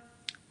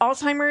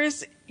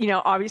 Alzheimer's,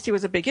 obviously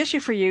was a big issue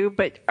for you,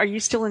 but are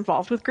you still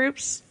involved with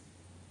groups?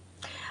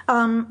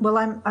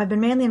 Well, I've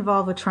been mainly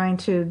involved with trying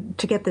to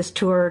get this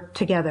tour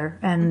together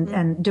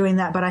and doing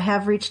that. But I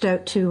have reached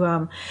out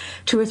to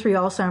 2 or 3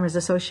 Alzheimer's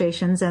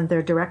associations, and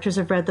their directors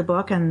have read the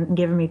book and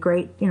given me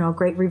great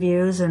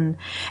reviews and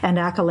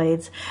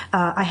accolades.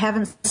 I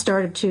haven't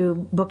started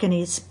to book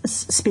any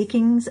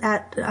speakings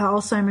at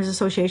Alzheimer's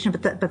Association,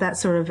 but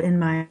that's sort of in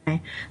my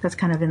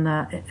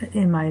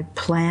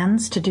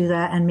plans to do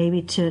that, and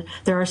maybe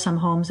there are some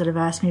homes that have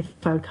asked me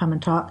if I would come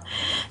and talk,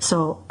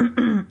 so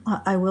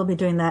I will be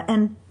doing that.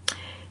 And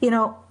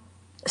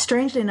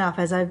strangely enough,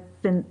 as I've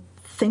been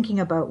thinking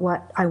about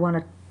what I want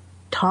to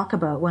talk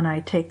about when I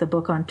take the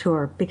book on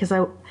tour, because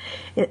I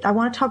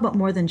want to talk about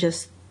more than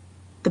just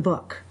the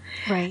book.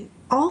 Right.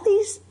 All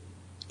these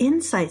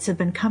insights have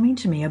been coming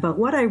to me about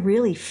what I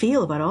really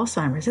feel about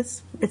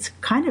Alzheimer's. It's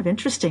kind of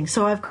interesting.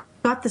 So I've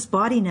got this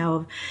body now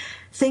of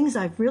things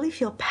I really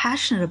feel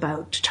passionate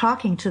about,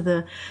 talking to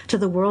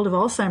the world of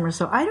Alzheimer's.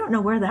 So I don't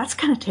know where that's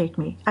going to take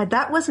me.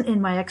 That wasn't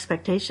in my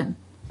expectation.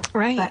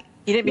 Right. But,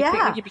 you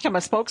didn't you become a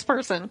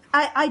spokesperson.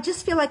 I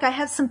just feel like I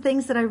have some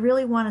things that I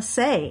really want to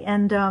say,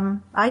 and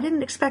I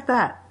didn't expect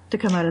that to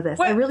come out of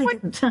this. I really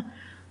didn't.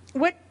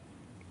 What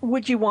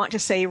would you want to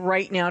say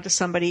right now to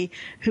somebody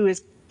who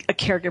is a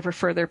caregiver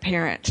for their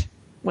parent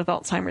with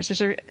Alzheimer's? Is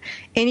there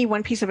any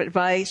one piece of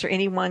advice or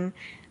any one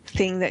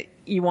thing that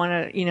you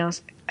want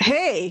to,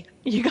 hey,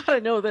 you got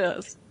to know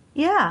this?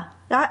 Yeah,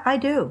 I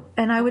do.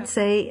 And I would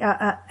say,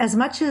 as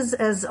much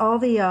as all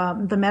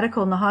the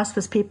medical and the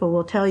hospice people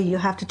will tell you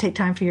have to take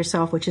time for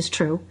yourself, which is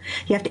true.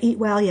 You have to eat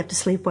well, you have to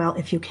sleep well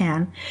if you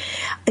can.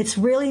 It's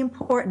really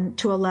important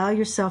to allow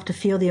yourself to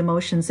feel the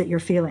emotions that you're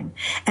feeling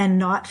and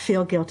not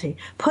feel guilty.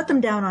 Put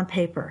them down on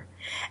paper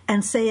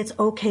and say it's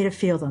okay to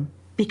feel them.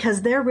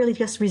 Because they're really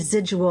just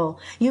residual,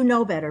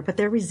 better, but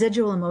they're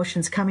residual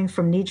emotions coming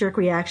from knee-jerk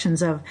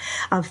reactions of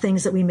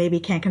things that we maybe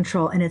can't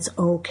control, and it's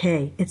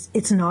okay.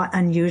 It's not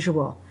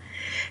unusual.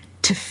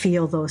 to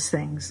feel those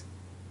things.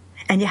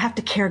 And you have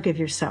to caregive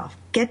yourself.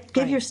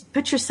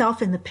 Put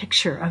yourself in the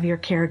picture of your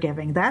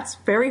caregiving. That's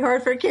very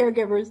hard for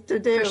caregivers to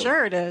do. For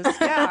sure it is,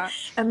 yeah.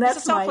 And that's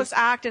it's a selfless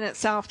act in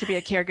itself to be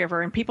a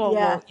caregiver. And people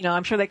will,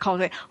 I'm sure they call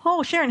and say,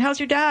 oh, Sharon, how's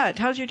your dad?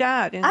 How's your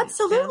dad? And,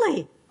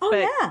 absolutely.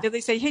 Do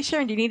they say, hey,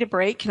 Sharon, do you need a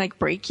break? Can I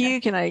break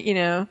you? Can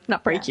I,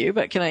 not break you,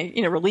 but can I,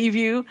 relieve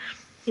you?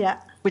 Yeah.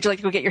 Would you like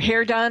to go get your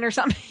hair done or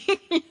something?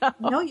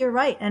 No, you're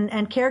right.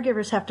 And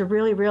caregivers have to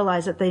really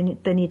realize that they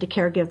need to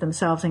caregive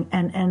themselves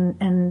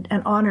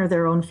and honor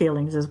their own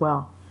feelings as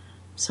well.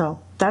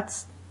 So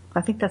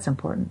I think that's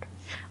important.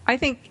 I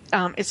think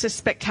it's a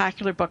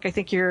spectacular book. I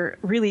think you're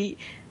really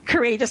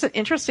courageous and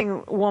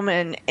interesting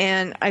woman,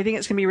 and I think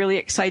it's going to be really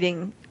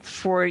exciting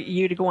for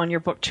you to go on your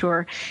book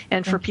tour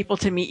and for people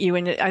to meet you.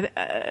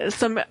 And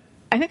some,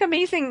 I think,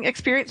 amazing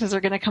experiences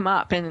are going to come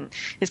up, and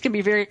it's going to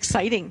be very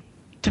exciting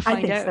to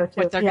find out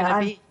what they're going to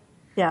be.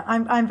 Yeah,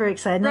 I'm very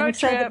excited. I'm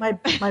excited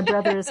that my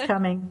brother is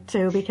coming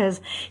too,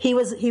 because he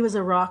was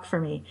a rock for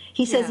me.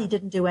 He says he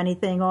didn't do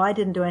anything. Oh, I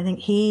didn't do anything.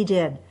 He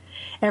did.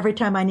 Every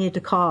time I needed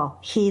to call,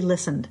 he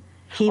listened.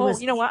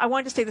 You know what? I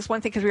wanted to say this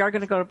one thing, because we are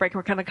going to go to break and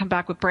we're going to come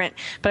back with Brent.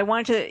 But I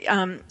wanted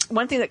to,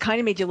 one thing that kind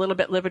of made you a little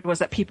bit livid was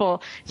that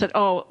people said,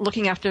 oh,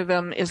 looking after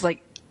them is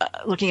like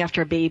looking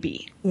after a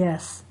baby.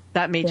 Yes.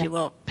 That made you a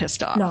little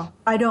pissed off. No,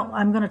 I don't.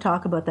 I'm going to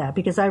talk about that,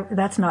 because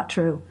that's not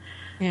true.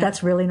 Yeah.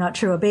 That's really not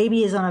true. A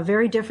baby is on a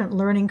very different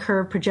learning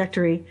curve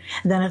trajectory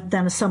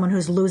than someone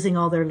who's losing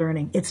all their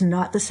learning. It's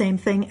not the same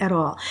thing at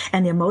all.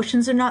 And the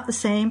emotions are not the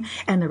same.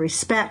 And the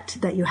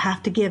respect that you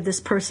have to give this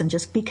person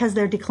just because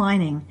they're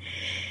declining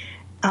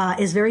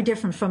is very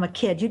different from a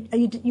kid.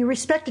 You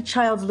respect a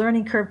child's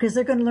learning curve because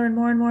they're going to learn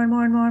more and more and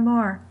more and more and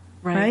more.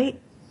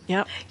 Right?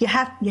 Yep. You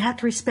have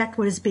to respect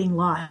what is being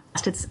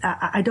lost.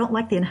 I don't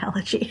like the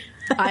analogy.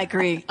 I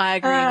agree.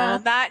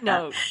 On that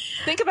note,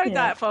 think about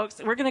that, folks.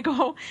 We're going to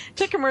go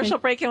to commercial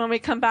break, and when we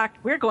come back,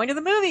 we're going to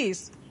the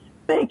movies.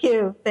 Thank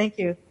you.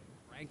 Frankie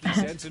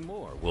Sense and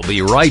More. We'll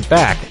be right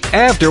back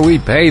after we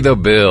pay the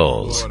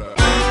bills.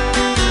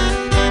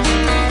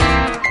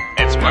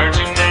 It's words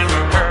you never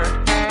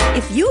heard.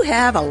 If you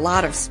have a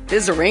lot of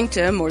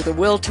spizzerinctum or the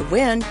will to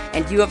win,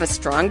 and you have a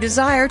strong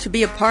desire to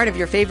be a part of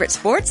your favorite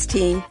sports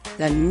team,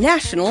 the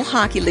National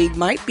Hockey League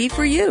might be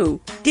for you.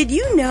 Did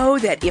you know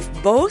that if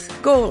both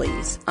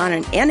goalies on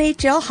an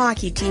NHL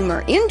hockey team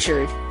are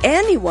injured,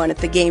 anyone at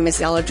the game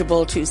is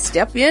eligible to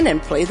step in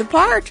and play the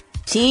part?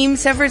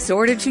 Teams have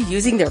resorted to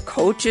using their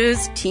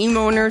coaches, team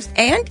owners,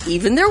 and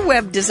even their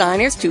web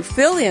designers to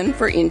fill in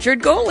for injured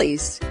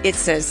goalies.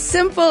 It's as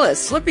simple as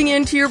slipping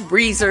into your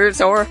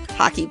breezers or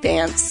hockey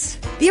pants.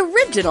 The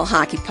original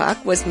hockey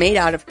puck was made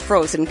out of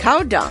frozen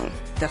cow dung.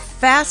 The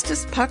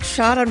fastest puck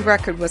shot on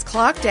record was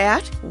clocked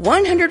at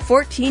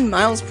 114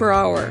 miles per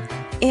hour.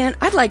 And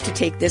I'd like to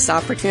take this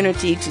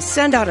opportunity to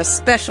send out a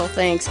special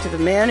thanks to the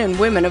men and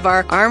women of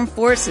our armed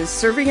forces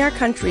serving our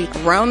country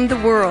around the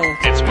world.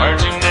 It's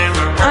words you never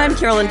heard. I'm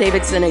Carolyn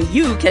Davidson, and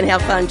you can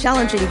have fun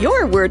challenging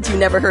your words you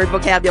never heard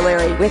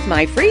vocabulary with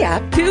my free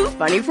app, Too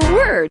Funny for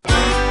Words.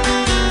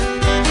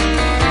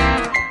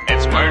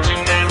 It's words you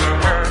never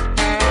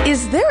heard.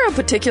 Is there a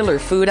particular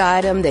food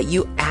item that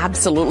you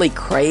absolutely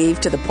crave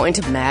to the point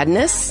of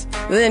madness?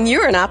 Then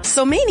you're an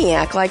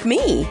opsomaniac like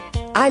me.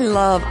 I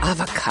love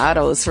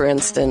avocados, for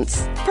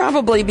instance.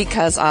 Probably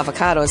because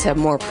avocados have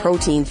more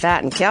protein,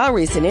 fat, and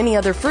calories than any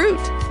other fruit.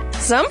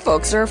 Some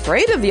folks are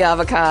afraid of the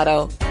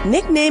avocado,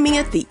 nicknaming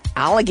it the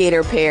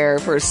alligator pear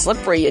for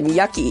slippery and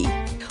yucky.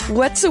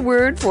 What's a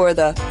word for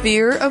the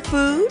fear of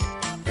food?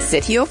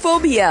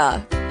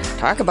 Sitiophobia.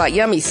 Talk about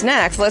yummy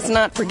snacks, let's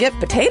not forget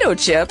potato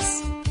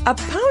chips. A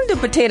pound of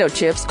potato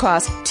chips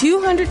costs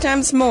 200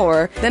 times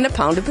more than a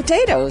pound of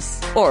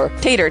potatoes, or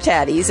tater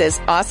tatties as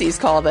Aussies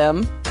call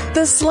them.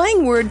 The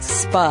slang word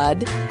spud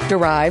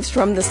derives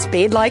from the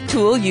spade-like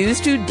tool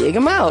used to dig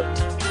them out.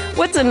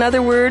 What's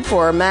another word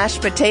for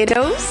mashed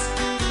potatoes?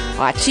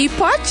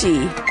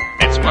 Pachi-pachi.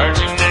 It's words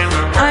you never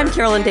heard. I'm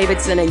Carolyn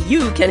Davidson, and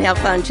you can have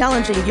fun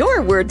challenging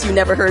your words you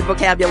never heard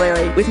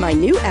vocabulary with my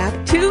new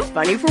app, Too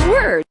Funny for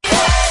Words.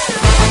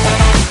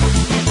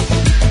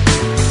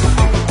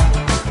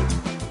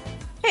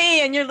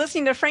 Hey, and you're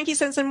listening to Frankie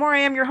Sense and More. I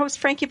am your host,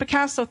 Frankie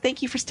Picasso.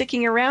 Thank you for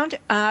sticking around.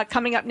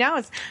 Coming up now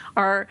is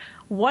our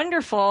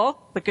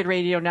wonderful The Good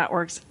Radio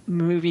Network's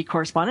movie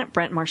correspondent,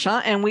 Brent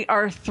Marchand, and we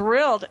are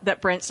thrilled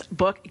that Brent's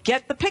book,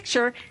 Get the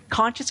Picture,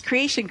 Conscious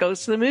Creation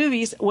Goes to the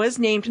Movies, was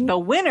named the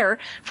winner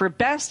for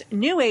Best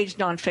New Age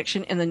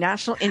Nonfiction in the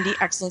National Indie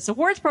Excellence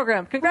Awards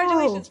Program.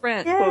 Congratulations,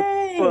 Brent.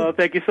 Well,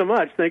 thank you so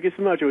much.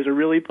 It was a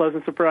really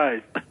pleasant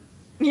surprise.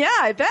 Yeah,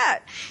 I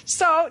bet.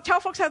 So tell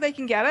folks how they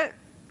can get it.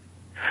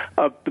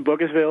 The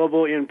book is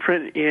available in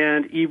print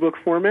and ebook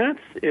formats.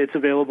 It's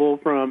available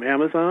from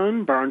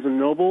Amazon, Barnes &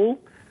 Noble.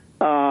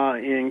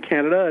 In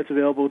Canada, it's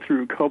available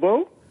through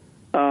Kobo,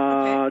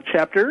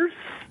 Chapters,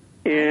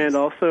 and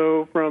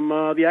also from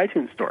the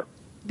iTunes Store.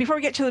 before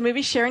we get to the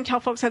movie, Sharon, tell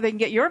folks how they can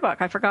get your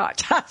book. I forgot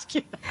to ask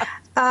you.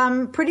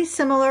 Pretty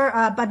similar,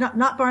 but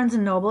not Barnes &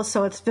 Noble,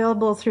 so it's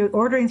available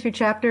ordering through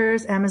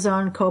Chapters,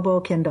 Amazon, Kobo,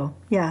 Kindle.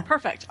 Yeah.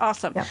 Perfect.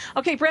 Awesome. Yeah.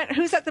 Okay, Brent,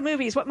 who's at the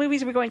movies? What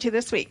movies are we going to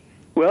this week?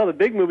 Well, the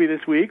big movie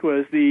this week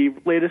was the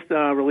latest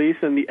release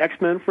in the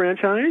X-Men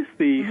franchise,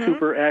 the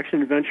super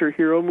action adventure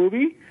hero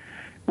movie,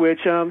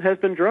 which has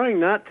been drawing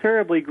not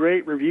terribly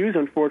great reviews,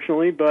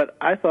 unfortunately, but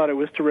I thought it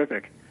was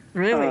terrific.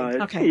 Really?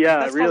 Okay.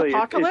 Yeah, That's really.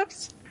 Called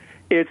Apocalypse?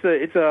 It's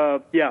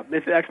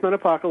X-Men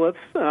Apocalypse.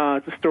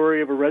 It's a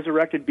story of a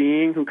resurrected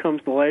being who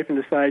comes to life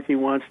and decides he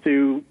wants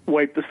to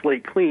wipe the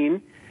slate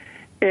clean,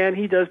 and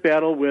he does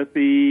battle with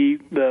the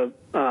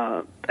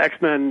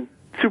X-Men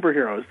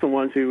superheroes, the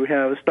ones who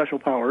have special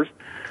powers,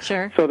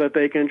 sure, so that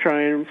they can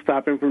try and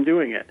stop him from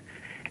doing it.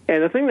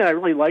 And the thing that I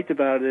really liked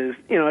about it is,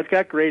 it's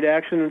got great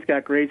action, it's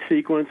got great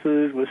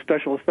sequences with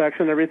special effects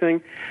and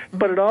everything,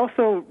 but it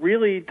also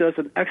really does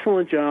an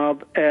excellent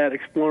job at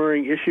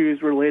exploring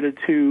issues related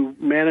to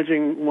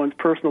managing one's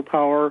personal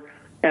power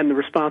and the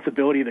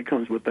responsibility that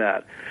comes with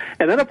that.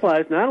 And that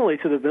applies not only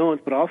to the villains,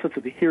 but also to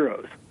the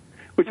heroes,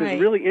 which is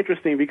really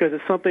interesting because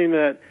it's something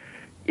that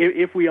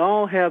if we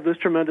all have this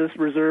tremendous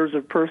reserves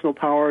of personal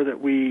power that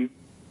we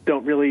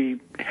don't really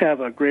have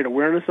a great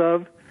awareness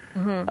of,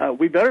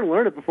 we better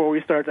learn it before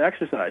we start to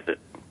exercise it.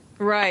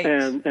 Right.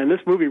 And this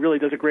movie really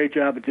does a great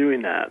job of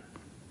doing that.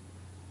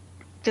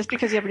 Just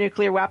because you have a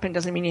nuclear weapon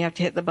doesn't mean you have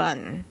to hit the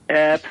button.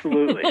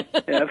 Absolutely.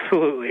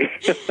 Absolutely.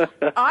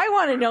 I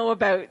want to know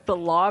about The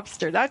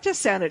Lobster. That just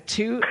sounded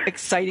too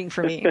exciting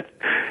for me.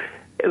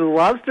 The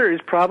Lobster is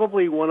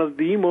probably one of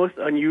the most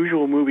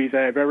unusual movies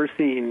I have ever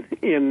seen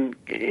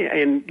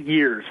in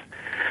years.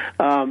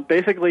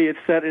 Basically, it's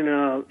set in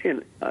a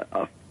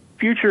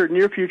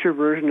near future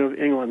version of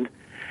England,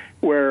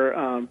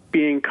 where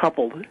being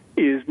coupled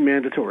is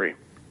mandatory,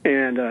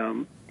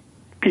 and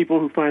people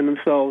who find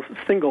themselves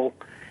single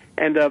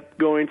end up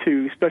going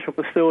to special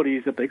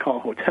facilities that they call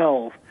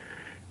hotels,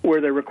 where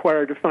they're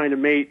required to find a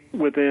mate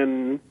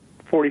within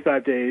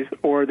 45 days,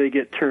 or they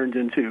get turned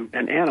into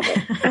an animal.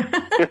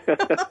 It's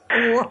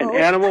an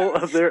animal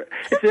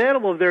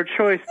of their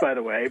choice, by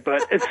the way,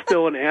 but it's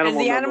still an animal. And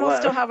the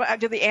animals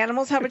do the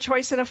animals have a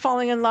choice in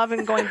falling in love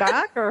and going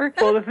back, or?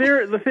 Well, the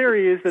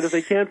theory is that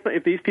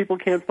if these people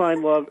can't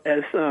find love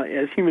as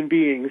human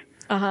beings,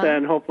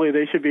 then hopefully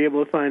they should be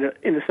able to find it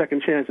in a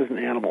second chance as an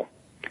animal.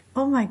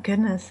 Oh my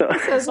goodness!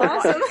 That's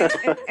awesome.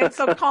 and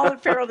so Colin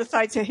Farrell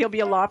decides that he'll be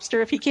a lobster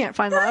if he can't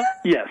find love.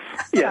 Yes,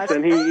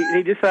 and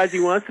he decides he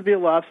wants to be a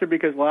lobster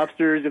because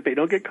lobsters, if they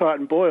don't get caught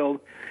and boiled,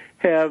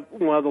 have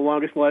one of the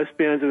longest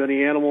lifespans of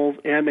any animals,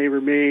 and they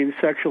remain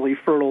sexually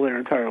fertile their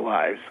entire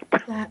lives.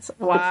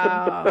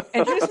 Wow!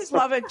 And who's his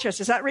love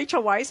interest? Is that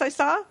Rachel Weisz I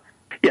saw?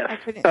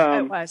 Yes,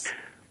 it was.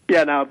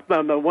 Yeah. Now,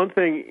 the one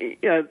thing,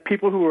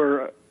 people who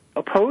are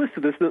opposed to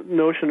this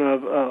notion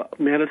of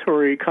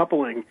mandatory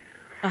coupling.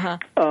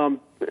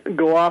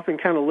 Go off and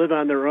kind of live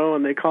on their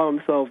own. They call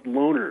themselves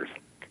loners.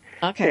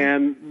 Okay.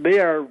 And they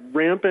are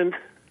rampant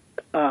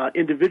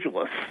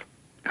individualists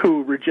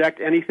who reject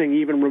anything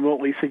even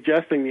remotely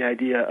suggesting the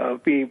idea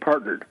of being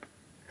partnered.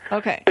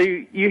 Okay. So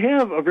you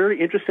have a very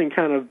interesting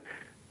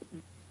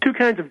two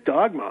kinds of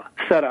dogma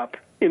set up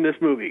in this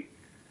movie.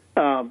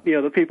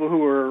 The people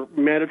who are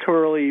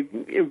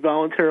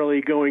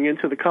voluntarily going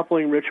into the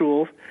coupling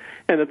rituals,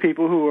 and the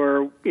people who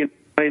are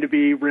trying to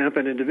be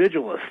rampant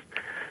individualists.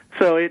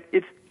 So it's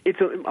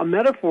a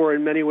metaphor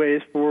in many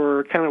ways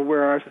for kind of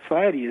where our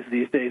society is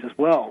these days as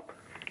well,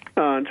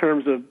 in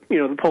terms of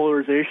the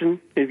polarization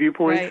in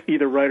viewpoints,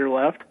 either right or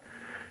left.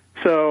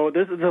 So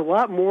there's a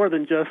lot more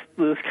than just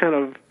this kind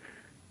of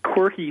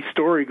quirky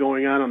story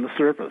going on the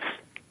surface.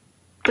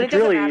 But it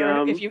doesn't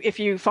matter if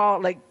you fall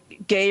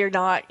gay or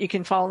not, you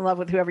can fall in love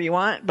with whoever you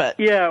want. But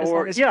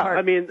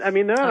I mean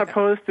they're not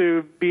opposed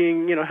to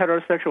being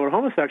heterosexual or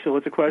homosexual.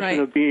 It's a question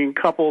of being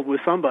coupled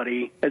with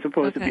somebody as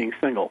opposed to being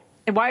single.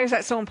 And why is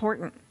that so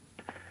important?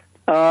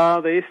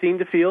 They seem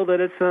to feel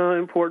that it's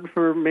important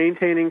for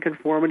maintaining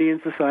conformity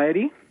in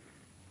society.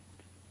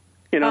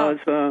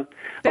 It's a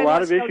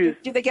lot of issues.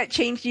 Do they get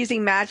changed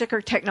using magic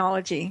or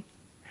technology?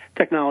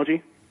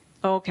 Technology.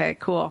 Okay,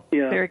 cool.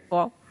 Yeah. Very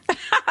cool.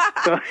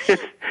 So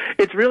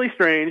it's really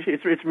strange.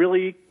 It's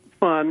really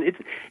fun.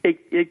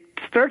 It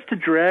starts to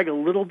drag a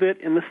little bit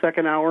in the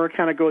second hour. It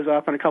kind of goes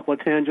off on a couple of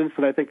tangents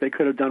that I think they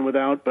could have done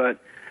without, but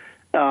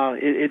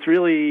it's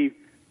really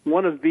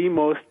one of the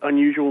most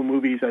unusual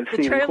movies I've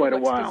seen in quite a while. The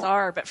trailer looks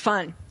bizarre, but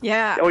fun.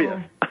 Yeah. Oh,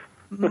 yeah.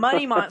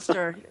 Money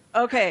Monster.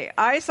 Okay,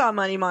 I saw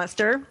Money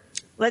Monster.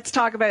 Let's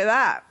talk about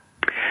that.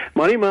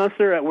 Money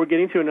Monster, we're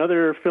getting to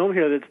another film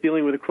here that's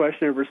dealing with a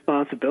question of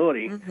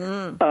responsibility.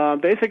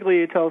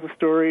 Basically, it tells the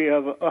story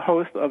of a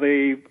host of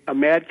a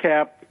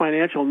madcap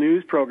financial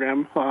news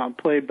program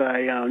played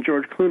by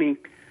George Clooney,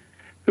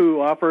 who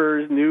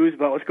offers news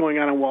about what's going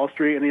on Wall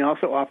Street, and he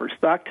also offers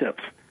stock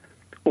tips.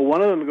 Well,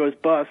 one of them goes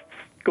bust,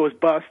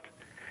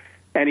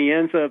 and he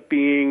ends up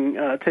being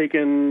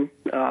taken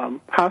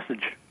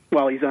hostage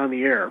while he's on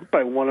the air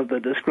by one of the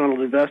disgruntled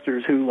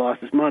investors who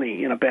lost his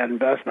money in a bad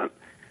investment.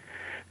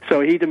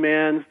 So he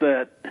demands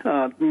that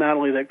not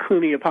only that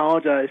Clooney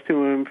apologize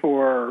to him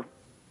for,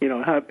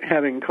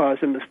 having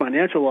caused him this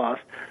financial loss,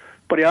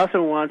 but he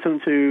also wants him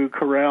to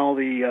corral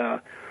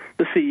the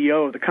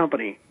CEO of the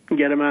company and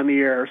get him on the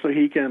air so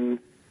he can,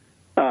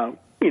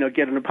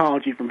 get an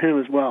apology from him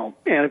as well.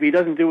 And if he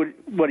doesn't do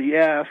what he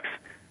asks,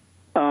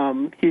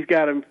 he's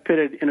got him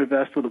fitted in a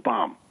vest with a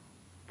bomb.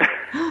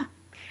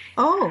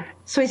 Oh,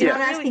 so he's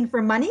not asking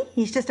for money?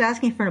 He's just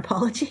asking for an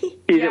apology?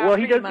 He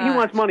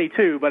wants money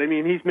too, but I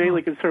mean, he's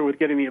mainly concerned with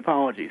getting the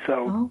apology.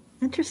 So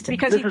interesting.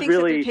 Because he thinks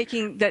that they're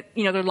taking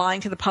they're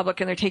lying to the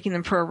public and they're taking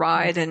them for a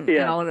ride and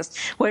all of this.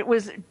 What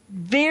was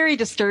very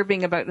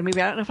disturbing about the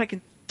movie, I don't know if I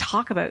can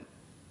talk about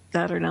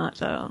that or not,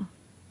 though.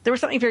 There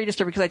was something very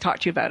disturbing because I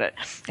talked to you about it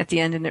at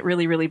the end, and it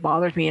really, really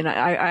bothered me, and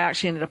I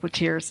actually ended up with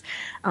tears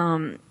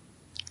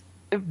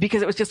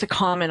because it was just a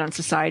comment on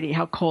society,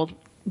 how cold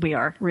we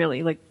are,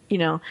 really. Like,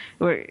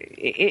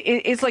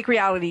 it's like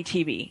reality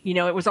TV.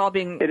 It was all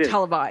being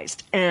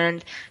televised,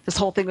 and this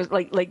whole thing was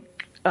like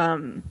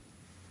when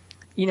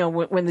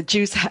the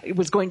juice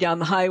was going down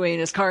the highway in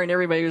his car, and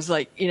everybody was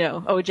like,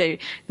 OJ,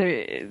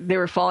 they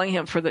were following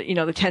him for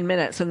the 10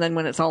 minutes, and then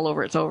when it's all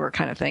over, it's over,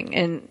 kind of thing.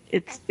 And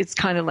it's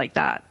kind of like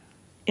that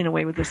in a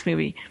way with this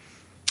movie.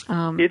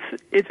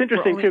 It's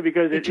interesting too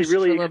because it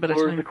really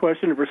explores the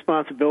question of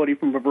responsibility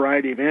from a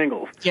variety of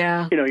angles.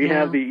 Yeah, you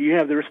have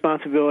the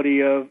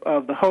responsibility of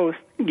the host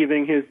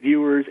giving his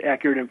viewers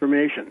accurate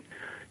information.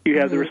 You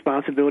have the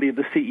responsibility of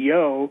the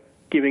CEO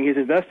giving his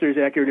investors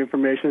accurate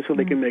information so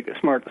they can make a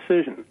smart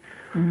decision.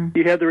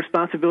 You have the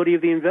responsibility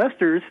of the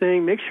investors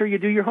saying, make sure you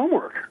do your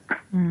homework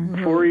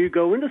before you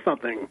go into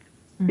something.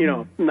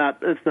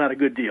 It's not a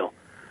good deal.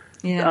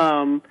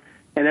 Yeah.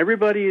 And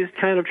everybody is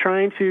kind of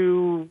trying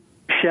to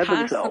shed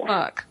themselves. The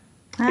buck.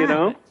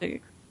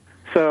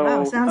 So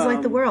wow, sounds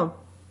like the world.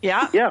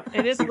 Yeah,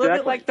 it is a little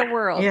bit like the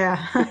world.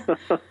 Yeah.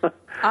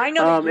 I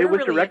know. It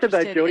was directed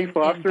by Jodie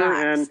Foster,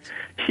 and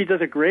she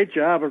does a great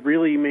job of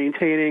really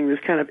maintaining this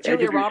kind of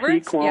edge of your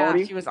seat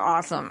quality. Yeah, she was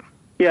awesome.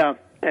 Yeah,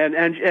 and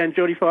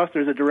Jodie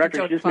Foster is a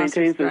director. She just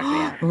maintains this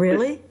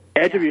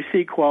edge of your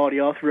seat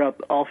quality all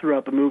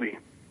throughout the movie.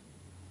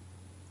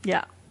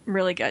 Yeah,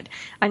 really good.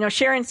 I know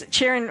Sharon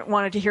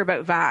wanted to hear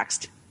about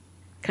Vaxxed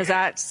because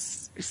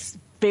that's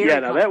very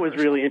that was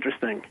really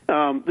interesting.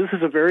 This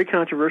is a very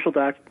controversial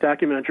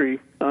documentary.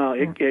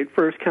 It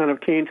first kind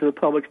of came to the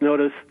public's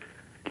notice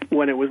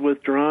when it was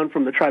withdrawn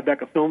from the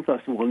Tribeca Film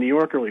Festival in New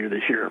York earlier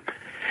this year.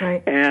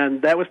 Right.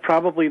 And that was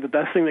probably the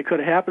best thing that could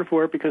have happened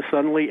for it because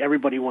suddenly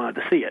everybody wanted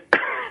to see it.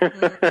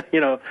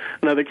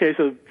 Another case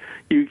of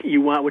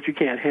you want what you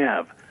can't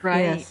have.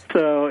 Right. Yes.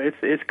 So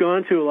it's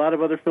gone to a lot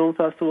of other film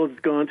festivals.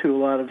 It's gone to a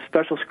lot of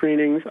special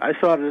screenings. I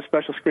saw it at a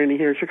special screening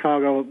here in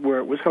Chicago where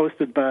it was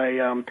hosted by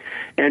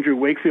Andrew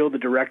Wakefield, the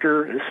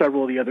director, and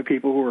several of the other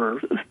people who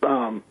were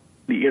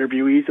the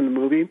interviewees in the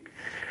movie.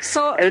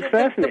 So and it's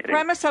fascinating. The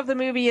premise of the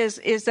movie is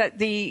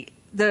that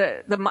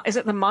is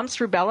it the mumps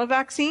rubella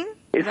vaccine?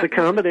 It's a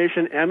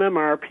combination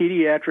MMR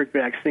pediatric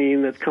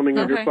vaccine that's coming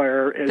under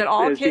fire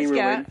as being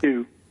related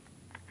to.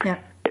 Yeah.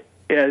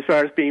 As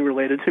far as being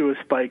related to a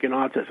spike in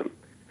autism.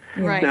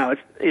 Right. Now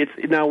it's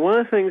now one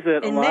of the things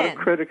that a lot of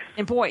critics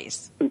in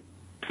boys.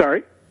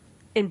 Sorry.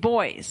 In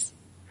boys,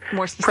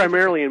 more specifically.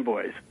 Primarily in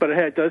boys, but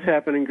it does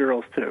happen in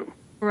girls too.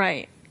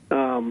 Right.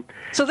 So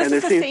this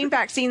is the same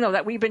vaccine though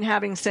that we've been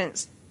having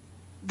since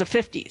the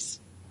 50s.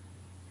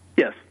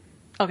 Yes.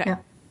 Okay. Yeah.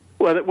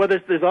 Well,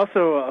 there's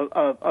also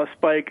a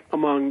spike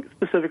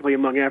specifically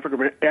among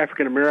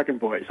African American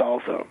boys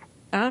also.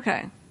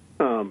 Okay.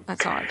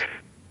 That's odd.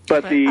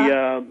 But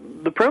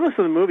the premise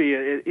of the movie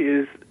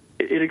is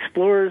it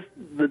explores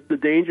the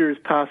dangers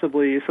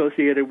possibly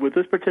associated with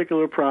this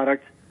particular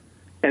product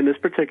and this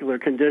particular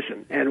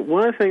condition. And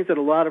one of the things that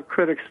a lot of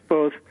critics,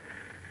 both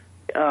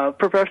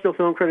professional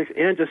film critics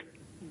and just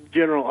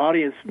general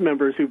audience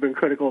members who've been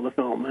critical of the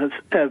film,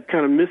 have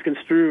kind of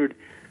misconstrued,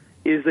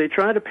 is they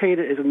try to paint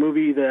it as a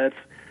movie that's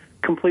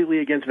completely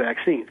against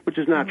vaccines, which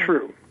is not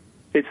true.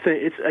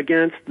 It's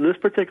against this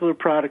particular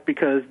product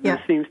because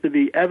there seems to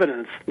be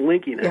evidence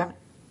linking it. Yeah.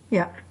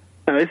 Yeah.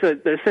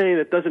 They're saying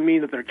that doesn't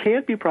mean that there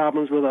can't be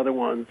problems with other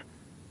ones,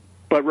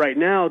 but right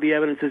now the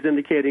evidence is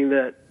indicating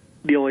that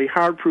the only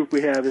hard proof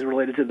we have is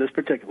related to this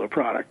particular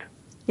product.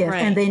 Yes,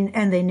 right.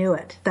 and they knew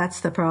it. That's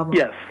the problem.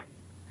 Yes.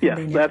 Yes,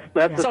 that's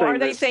the thing. So are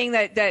they saying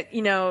that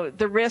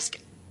the risk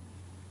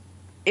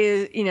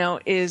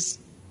is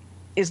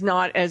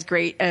not as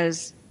great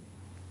as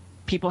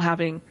people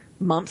having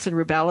mumps and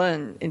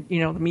rubella and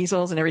the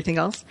measles and everything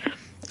else?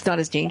 It's not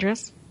as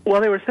dangerous? Well,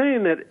 they were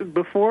saying that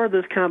before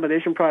this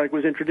combination product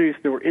was introduced,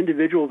 there were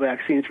individual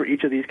vaccines for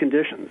each of these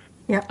conditions.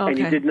 Yep. Okay. And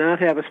you did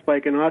not have a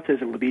spike in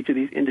autism with each of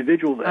these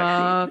individual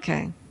vaccines.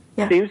 Okay.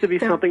 Yeah. Seems to be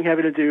something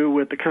having to do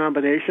with the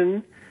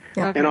combination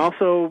and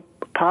also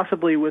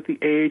possibly with the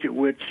age at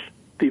which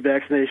the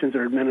vaccinations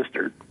are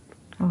administered.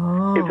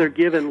 Oh. If they're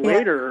given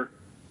later,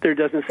 there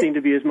doesn't seem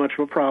to be as much of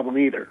a problem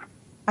either.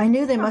 I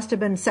knew they must have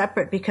been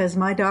separate because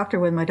my doctor,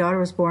 when my daughter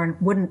was born,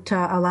 wouldn't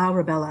allow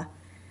rubella.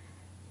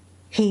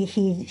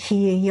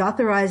 he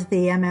authorized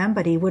the MM,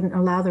 but he wouldn't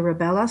allow the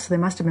rubella, so they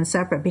must have been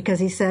separate because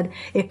he said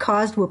it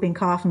caused whooping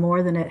cough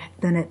more than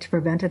it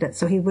prevented it.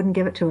 So he wouldn't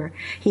give it to her.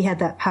 He had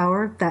that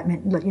power. That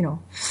meant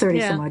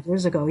 30 some odd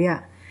years ago.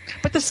 Yeah.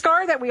 But the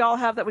scar that we all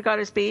have that we got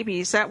as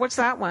babies, what's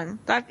that one?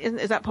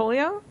 Is that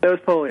polio? That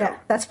was polio. Yeah,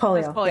 that's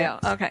polio. That's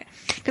polio. Yeah. Okay.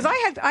 Because I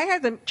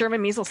had the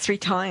German measles 3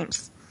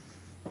 times.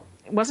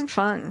 It wasn't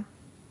fun.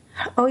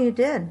 Oh, you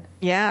did?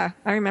 Yeah,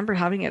 I remember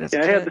having it as a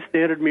kid. I had the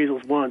standard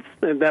measles once,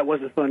 and that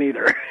wasn't fun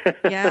either.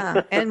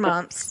 Yeah, and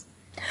mumps.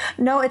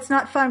 No, it's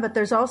not fun, but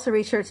there's also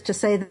research to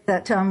say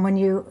that when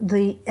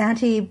the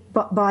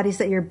antibodies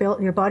that your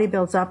body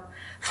builds up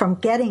from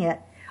getting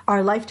it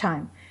are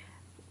lifetime.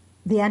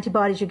 The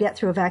antibodies you get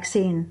through a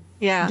vaccine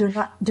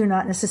do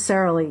not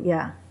necessarily,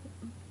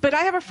 But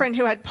I have a friend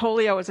who had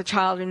polio as a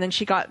child, and then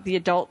she got the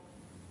adult.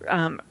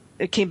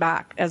 It came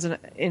back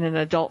in an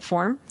adult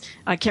form.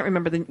 I can't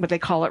remember what they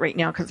call it right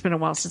now because it's been a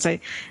while since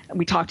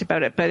we talked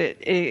about it. But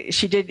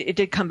it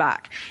did come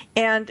back,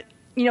 and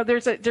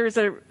there's a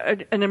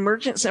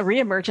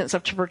reemergence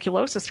of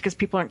tuberculosis because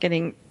people aren't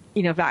getting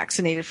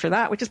vaccinated for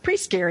that, which is pretty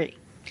scary,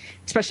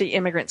 especially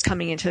immigrants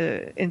coming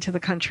into the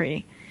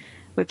country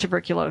with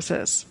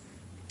tuberculosis.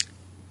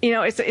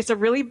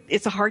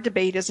 It's a hard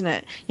debate, isn't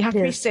it? You have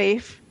to be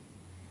safe.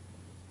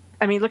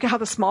 I mean, look at how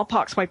the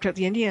smallpox wiped out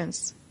the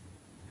Indians.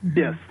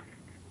 Yes.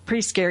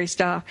 Pretty scary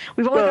stuff.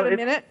 We've only got a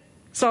minute,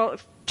 so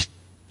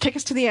take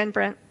us to the end,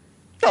 Brent.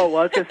 Oh, well,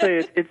 I was going to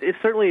say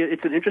it's certainly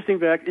an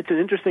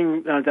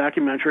interesting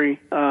documentary.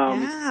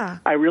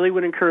 I really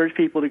would encourage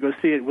people to go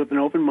see it with an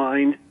open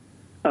mind,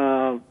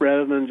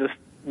 rather than just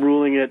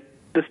ruling it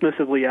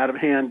dismissively out of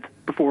hand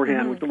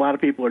beforehand, which a lot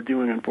of people are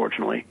doing,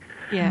 unfortunately.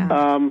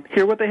 Yeah.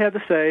 Hear what they have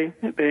to say.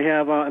 They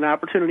have an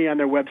opportunity on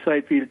their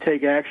website for you to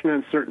take action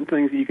on certain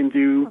things that you can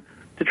do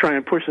to try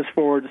and push us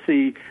forward to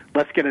see,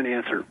 let's get an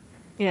answer.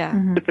 Yeah.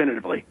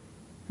 Definitively.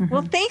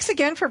 Well, thanks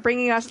again for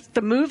bringing us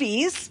the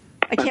movies.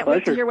 I can't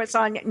wait to hear what's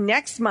on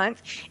next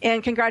month.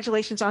 And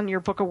congratulations on your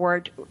book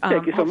award.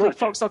 Thank you so much.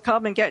 Folks will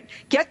come and get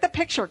the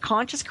picture.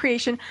 Conscious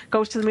Creation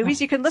goes to the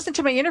movies. You can listen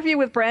to my interview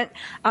with Brent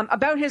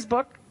about his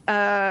book.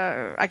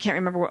 I can't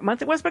remember what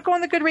month it was, but go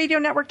on the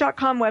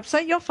GoodRadioNetwork.com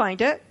website. You'll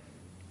find it.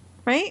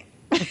 Right?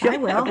 I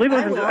will. I believe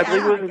it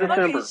was in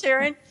December. Okay,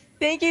 Sharon.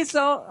 Thank you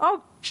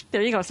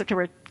there you go,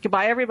 September.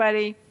 Goodbye,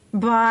 everybody.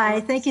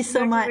 Bye. Thank you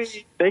so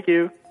much. Thank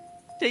you.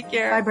 Take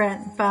care. Bye,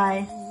 Brent.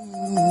 Bye.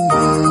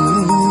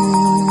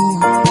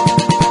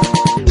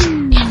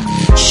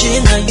 She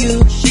not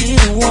you, she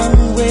the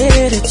one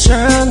way to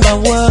turn the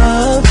world.